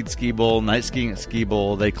haven't skied Ski Bowl, night skiing at Ski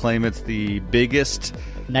Bowl, they claim it's the biggest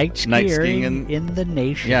night skiing in the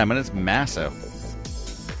nation. Yeah, I mean, it's massive.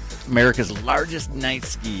 America's largest night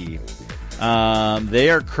ski. They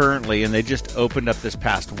are currently, and they just opened up this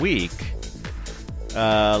past week.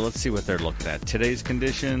 Let's see what they're looking at. Today's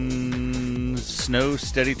conditions, snow,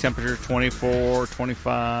 steady temperature, 24,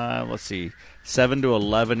 25. Let's see, 7 to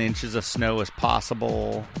 11 inches of snow is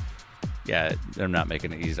possible. Yeah, they're not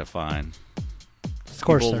making it easy to find. Of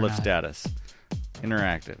course they're lift not. Status,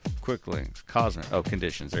 interactive, quick links, cosmic. Oh,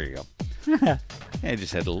 conditions. There you go. I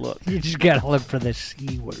just had to look. You just got to look for the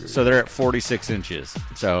C word. So they're at 46 inches.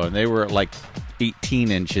 So, and they were at like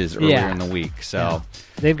 18 inches earlier in the week. So yeah.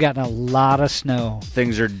 They've gotten a lot of snow.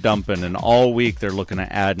 Things are dumping, and all week they're looking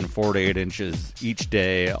at adding 4 to 8 inches each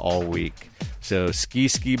day, all week. So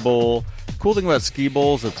Ski Bowl. Cool thing about Ski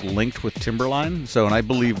Bowl is it's linked with Timberline. So, and I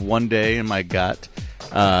believe one day in my gut,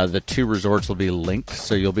 the two resorts will be linked.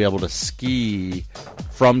 So you'll be able to ski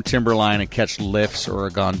from Timberline and catch lifts or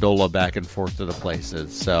a gondola back and forth to the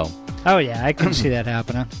places. So. Oh yeah, I can see that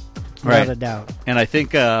happening. Without a doubt. And I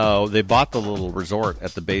think they bought the little resort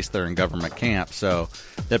at the base there in Government Camp, so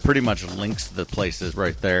that pretty much links the places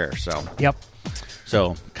right there. So yep.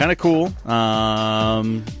 So kind of cool. A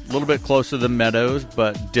little bit closer than Meadows,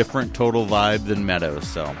 but different total vibe than Meadows.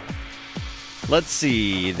 So let's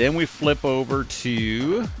see. Then we flip over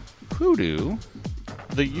to Hoodoo.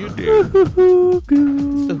 The you do. It's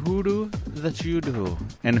the hoodoo that you do.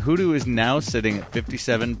 And Hoodoo is now sitting at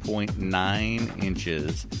 57.9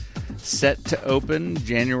 inches. Set to open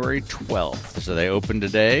January 12th. So they opened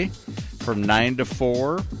today from 9 to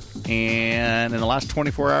 4. And in the last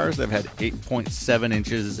 24 hours, they've had 8.7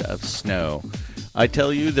 inches of snow. I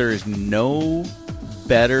tell you, there is no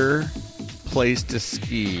better place to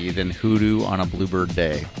ski than Hoodoo on a Bluebird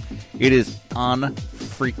day. It is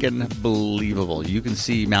unfreaking believable. You can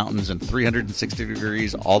see mountains in 360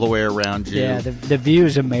 degrees all the way around you. Yeah, the view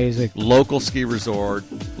is amazing. Local ski resort,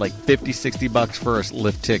 like $50-$60 for a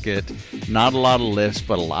lift ticket. Not a lot of lifts,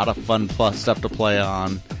 but a lot of fun plus stuff to play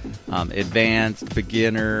on. Advanced,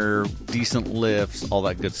 beginner, decent lifts, all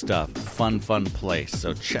that good stuff. Fun place.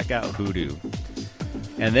 So check out Hoodoo.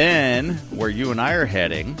 And then, where you and I are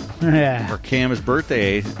heading, for Cam's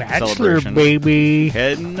birthday Bachelor, celebration. baby.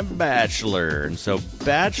 Heading to Bachelor. And so,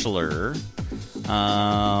 Bachelor,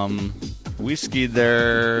 we skied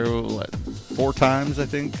there 4 times, I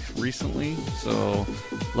think, recently. So,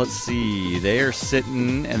 let's see. They are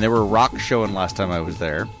sitting, and they were rock showing last time I was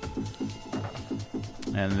there.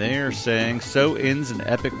 And they are saying, so ends an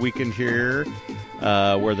epic weekend here.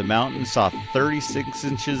 Where the mountain saw 36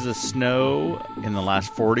 inches of snow in the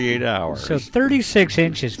last 48 hours. So 36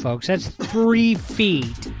 inches, folks. That's 3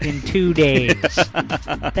 feet in 2 days.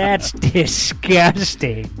 That's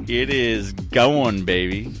disgusting. It is going,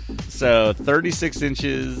 baby. So 36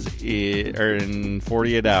 inches in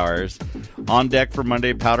 48 hours. On deck for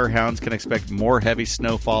Monday, Powder Hounds can expect more heavy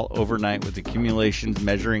snowfall overnight with accumulations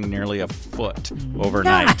measuring nearly a foot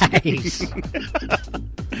overnight. Nice.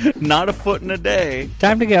 Not a foot in a day.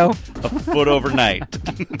 Time to go. A foot overnight.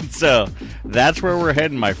 So that's where we're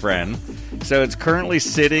heading, my friend. So it's currently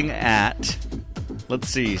sitting at, let's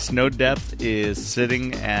see, snow depth is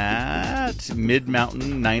sitting at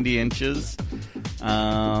mid-mountain, 90 inches.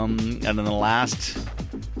 And in the last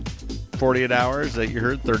 48 hours that you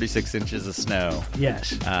heard, 36 inches of snow.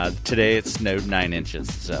 Yes. Today it snowed 9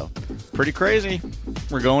 inches. So pretty crazy.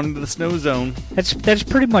 We're going into the snow zone. That's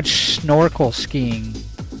pretty much snorkel skiing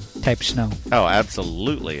type snow. Oh,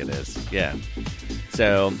 absolutely it is. Yeah.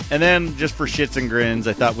 So, and then just for shits and grins,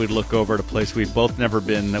 I thought we'd look over at a place we've both never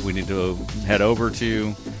been that we need to head over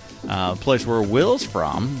to. A place where Will's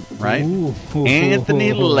from, right? Ooh.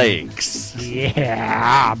 Anthony Lakes.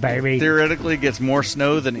 Yeah, baby. Theoretically gets more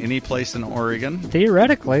snow than any place in Oregon.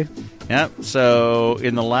 Theoretically. Yep. So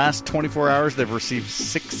in the last 24 hours, they've received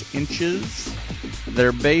 6 inches.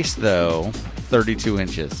 Their base, though, 32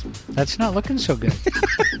 inches. That's not looking so good.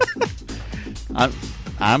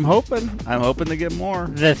 I'm hoping to get more.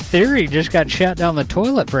 The theory just got shot down the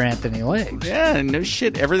toilet for Anthony Lakes. Yeah, no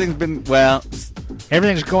shit. Everything's been, well,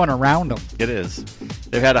 Everything's going around them. It is.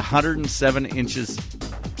 They've had 107 inches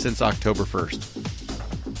since October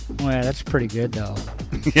 1st. Well, that's pretty good, though.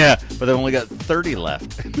 Yeah, but they've only got 30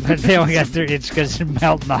 left. But they only got 30. It's because it's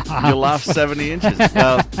melting off. You lost 70 inches.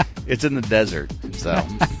 Well, it's in the desert, so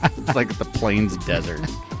it's like the Plains Desert.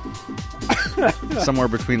 Somewhere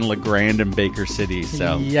between LeGrand and Baker City.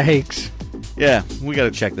 So yikes. Yeah, we got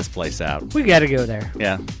to check this place out. We got to go there.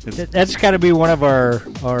 Yeah. That's got to be one of our,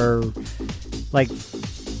 like,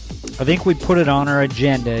 I think we put it on our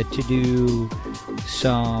agenda to do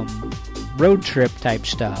some road trip type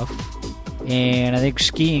stuff. And I think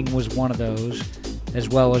skiing was one of those, as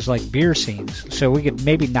well as, like, beer scenes. So we could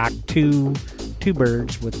maybe knock two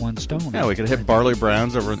birds with one stone. Yeah, we could hit Barley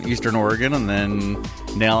Browns over in eastern Oregon and then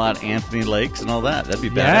nail out Anthony Lakes and all that. That'd be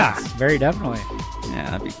badass. Yeah, very definitely.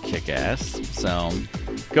 Yeah, that'd be kick-ass. So,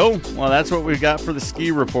 cool. Well, that's what we've got for the ski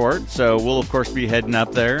report. So we'll, of course, be heading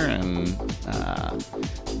up there and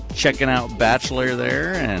checking out Bachelor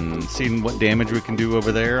there and seeing what damage we can do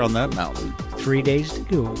over there on that mountain. 3 days to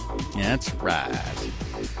go. Yeah, that's right.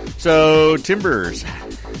 So, Timbeers.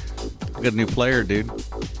 We got a new player, dude.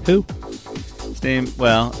 Who? His name,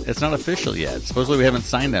 well, it's not official yet. Supposedly we haven't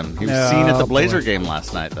signed him. He was seen at the Blazer game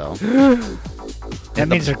last night, though. That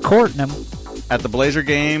means they're courting him. At the Blazer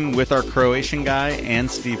game with our Croatian guy and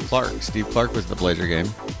Steve Clark. Steve Clark was at the Blazer game.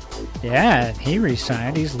 Yeah, he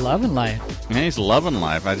re-signed. He's loving life. Yeah, he's loving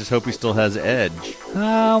life. I just hope he still has edge.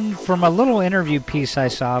 From a little interview piece I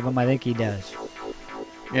saw of him, I think he does.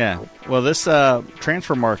 Yeah. Well, this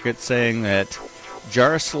transfer market saying that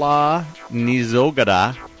Jaroslav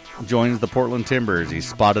Nizogada joins the Portland Timbers. He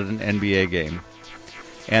spotted an NBA game.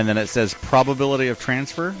 And then it says probability of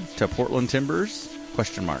transfer to Portland Timbers, ?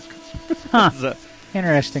 Huh.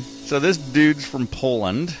 Interesting. So this dude's from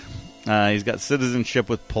Poland. He's got citizenship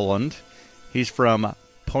with Poland. He's from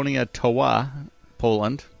Poniatowa,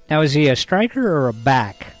 Poland. Now, is he a striker or a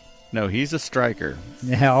back? No, he's a striker.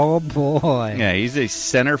 Oh, boy. Yeah, he's a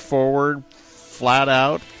center forward, flat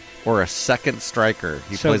out, or a second striker.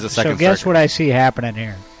 He plays a second striker. So guess what I see happening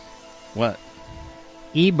here? What?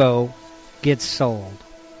 Ebo gets sold.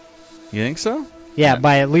 You think so? Yeah,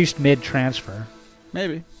 by at least mid-transfer.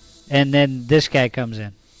 Maybe. And then this guy comes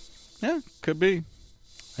in. Yeah, could be.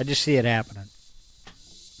 I just see it happening.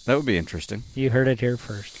 That would be interesting. You heard it here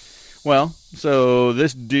first. Well, so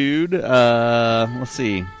this dude, let's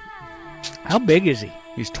see. How big is he?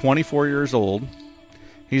 He's 24 years old.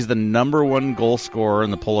 He's the #1 goal scorer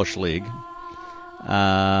in the Polish league. When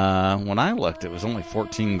I looked, it was only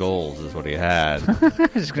 14 goals is what he had.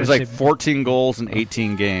 It was like 14 goals in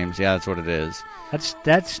 18 games. Yeah, that's what it is.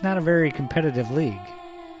 That's not a very competitive league.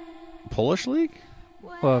 Polish league?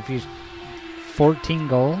 Well, if he's 14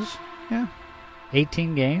 goals, yeah,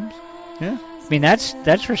 18 games, yeah. I mean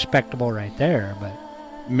that's respectable right there. But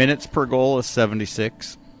minutes per goal is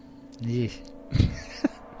 76. Yeah.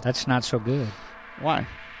 That's not so good. Why?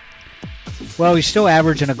 Well, he's still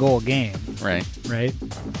averaging a goal a game. Right. Right?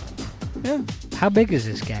 Yeah. How big is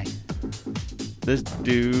this guy? This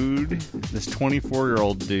dude, this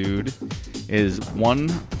 24-year-old dude, is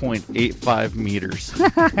 1.85 meters.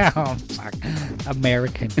 Oh, fuck.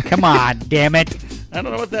 American. Come on, damn it. I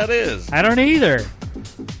don't know what that is. I don't either.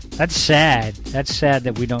 That's sad. That's sad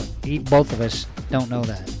that both of us don't know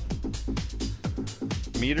that.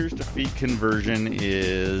 Meters to feet conversion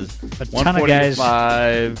is a ton of guys.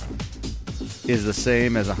 145 is the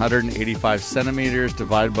same as 185 centimeters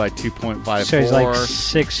divided by 2.54. So he's like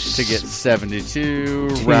 6 to get 72.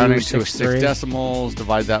 Rounding to 6 decimals.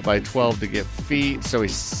 Divide that by 12 to get feet. So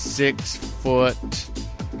he's 6 foot.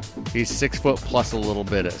 He's 6 foot plus a little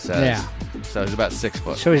bit, it says. Yeah. So he's about 6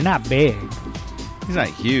 foot. So he's not big. He's not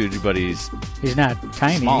huge, but he's not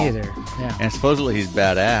tiny small. either. Yeah. And supposedly he's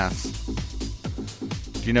badass.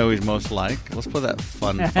 Do you know who he's most like? Let's play that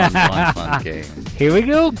fun game. Here we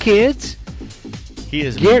go, kids. He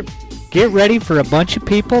is. Get ready for a bunch of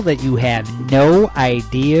people that you have no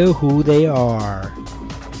idea who they are.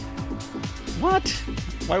 What?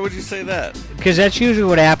 Why would you say that? Because that's usually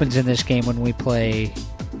what happens in this game when we play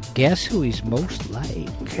Guess Who He's Most Like.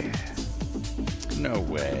 No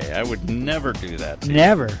way. I would never do that to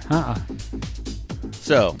Never. you.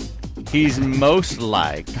 So, he's most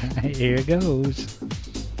like... Here it goes.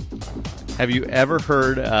 Have you ever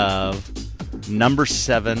heard of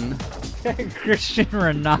 #7...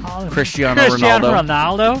 Cristiano Ronaldo? Cristiano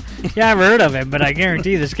Ronaldo? Yeah, I've heard of him, but I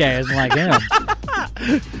guarantee this guy isn't like him.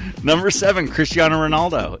 #7, Cristiano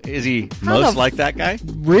Ronaldo. Is he most like that guy?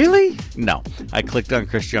 Really? No. I clicked on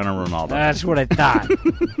Cristiano Ronaldo. That's what I thought.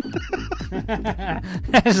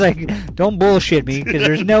 It's like, don't bullshit me, because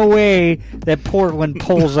there's no way that Portland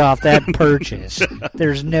pulls off that purchase.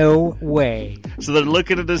 There's no way. So they're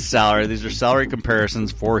looking at his salary. These are salary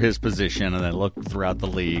comparisons for his position, and they look throughout the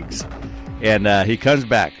leagues. And he comes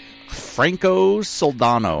back. Franco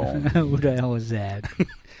Soldano. Who the hell is that?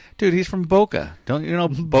 Dude, he's from Boca. Don't you know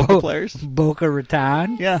Boca players? Boca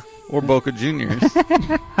Raton? Yeah, or Boca Juniors.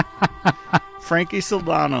 Frankie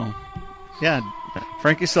Soldano. Yeah,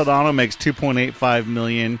 Frankie Soldano makes $2.85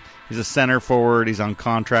 million. He's a center forward. He's on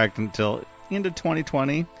contract until into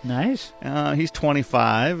 2020. Nice. He's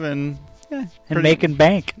 25 and making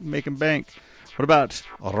bank. Making bank. What about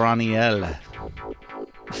Raniel?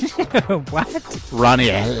 What?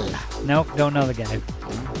 Raniel. Nope, don't know the guy.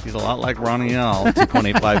 He's a lot like Raniel,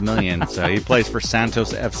 $2.85 million. So he plays for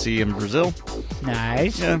Santos FC in Brazil.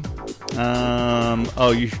 Nice. Yeah.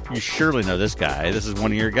 You surely know this guy. This is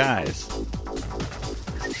one of your guys.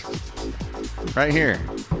 Right here.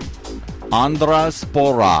 Andras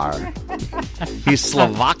Sporar. He's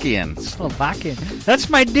Slovakian. Slovakian. That's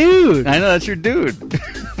my dude. I know, that's your dude.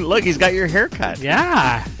 Look, he's got your haircut.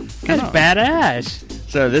 Yeah. That's badass.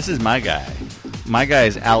 So this is my guy. My guy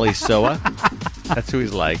is Ali Soa. That's who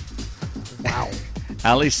he's like. Wow.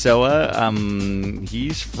 Ali Soa,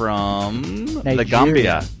 he's from the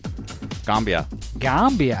Nigeria. Gambia.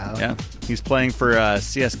 Gambia? Yeah. He's playing for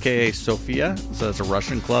CSKA Sofia, so that's a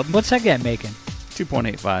Russian club. What's that guy making?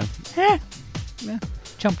 2.85. Yeah.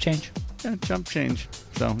 Chump change. Yeah, chump change.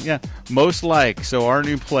 So, yeah. So our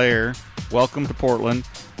new player, welcome to Portland,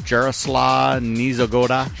 Jaroslav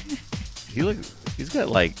Nizogoda. He's got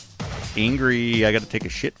like angry, I got to take a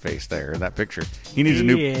shit face there in that picture. He needs a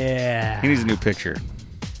new picture.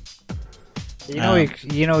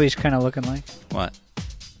 You know he's kind of looking like? What?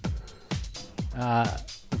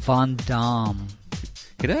 Van Damme.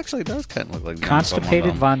 It actually does kind of look like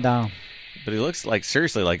Constipated Van Damme. But he looks like,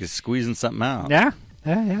 seriously, like he's squeezing something out. Yeah.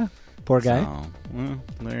 Poor guy. So, well,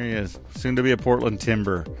 there he is. Soon to be a Portland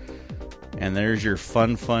Timber. And there's your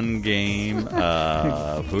fun game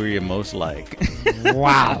of who are you most like.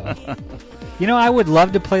 Wow. I would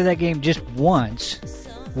love to play that game just once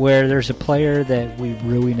where there's a player that we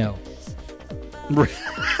really know.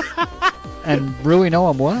 And really know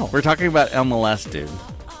him well. We're talking about MLS, dude.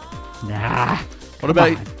 Nah. What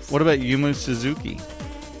about Yumu Suzuki?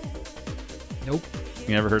 Nope.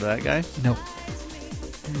 You never heard of that guy? Nope.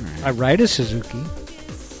 Right. I ride a Suzuki.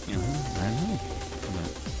 Yeah, I know.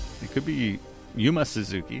 It could be Yuma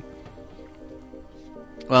Suzuki.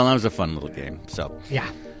 Well, that was a fun little game. So yeah.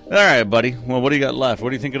 All right, buddy. Well, what do you got left?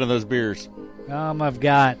 What are you thinking of those beers? I've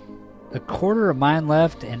got a quarter of mine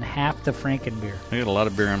left and half the Franken beer. I got a lot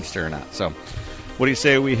of beer I'm staring at. So what do you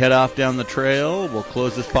say we head off down the trail? We'll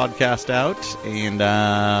close this podcast out, and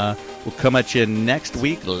we'll come at you next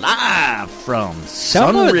week live from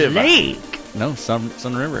Sun River Lake. No, Sun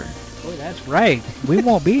River. Oh, that's right. We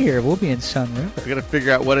won't be here. We'll be in Sun River. We got to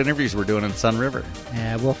figure out what interviews we're doing in Sun River.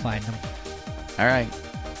 Yeah, we'll find them. All right.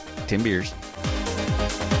 Timbeers.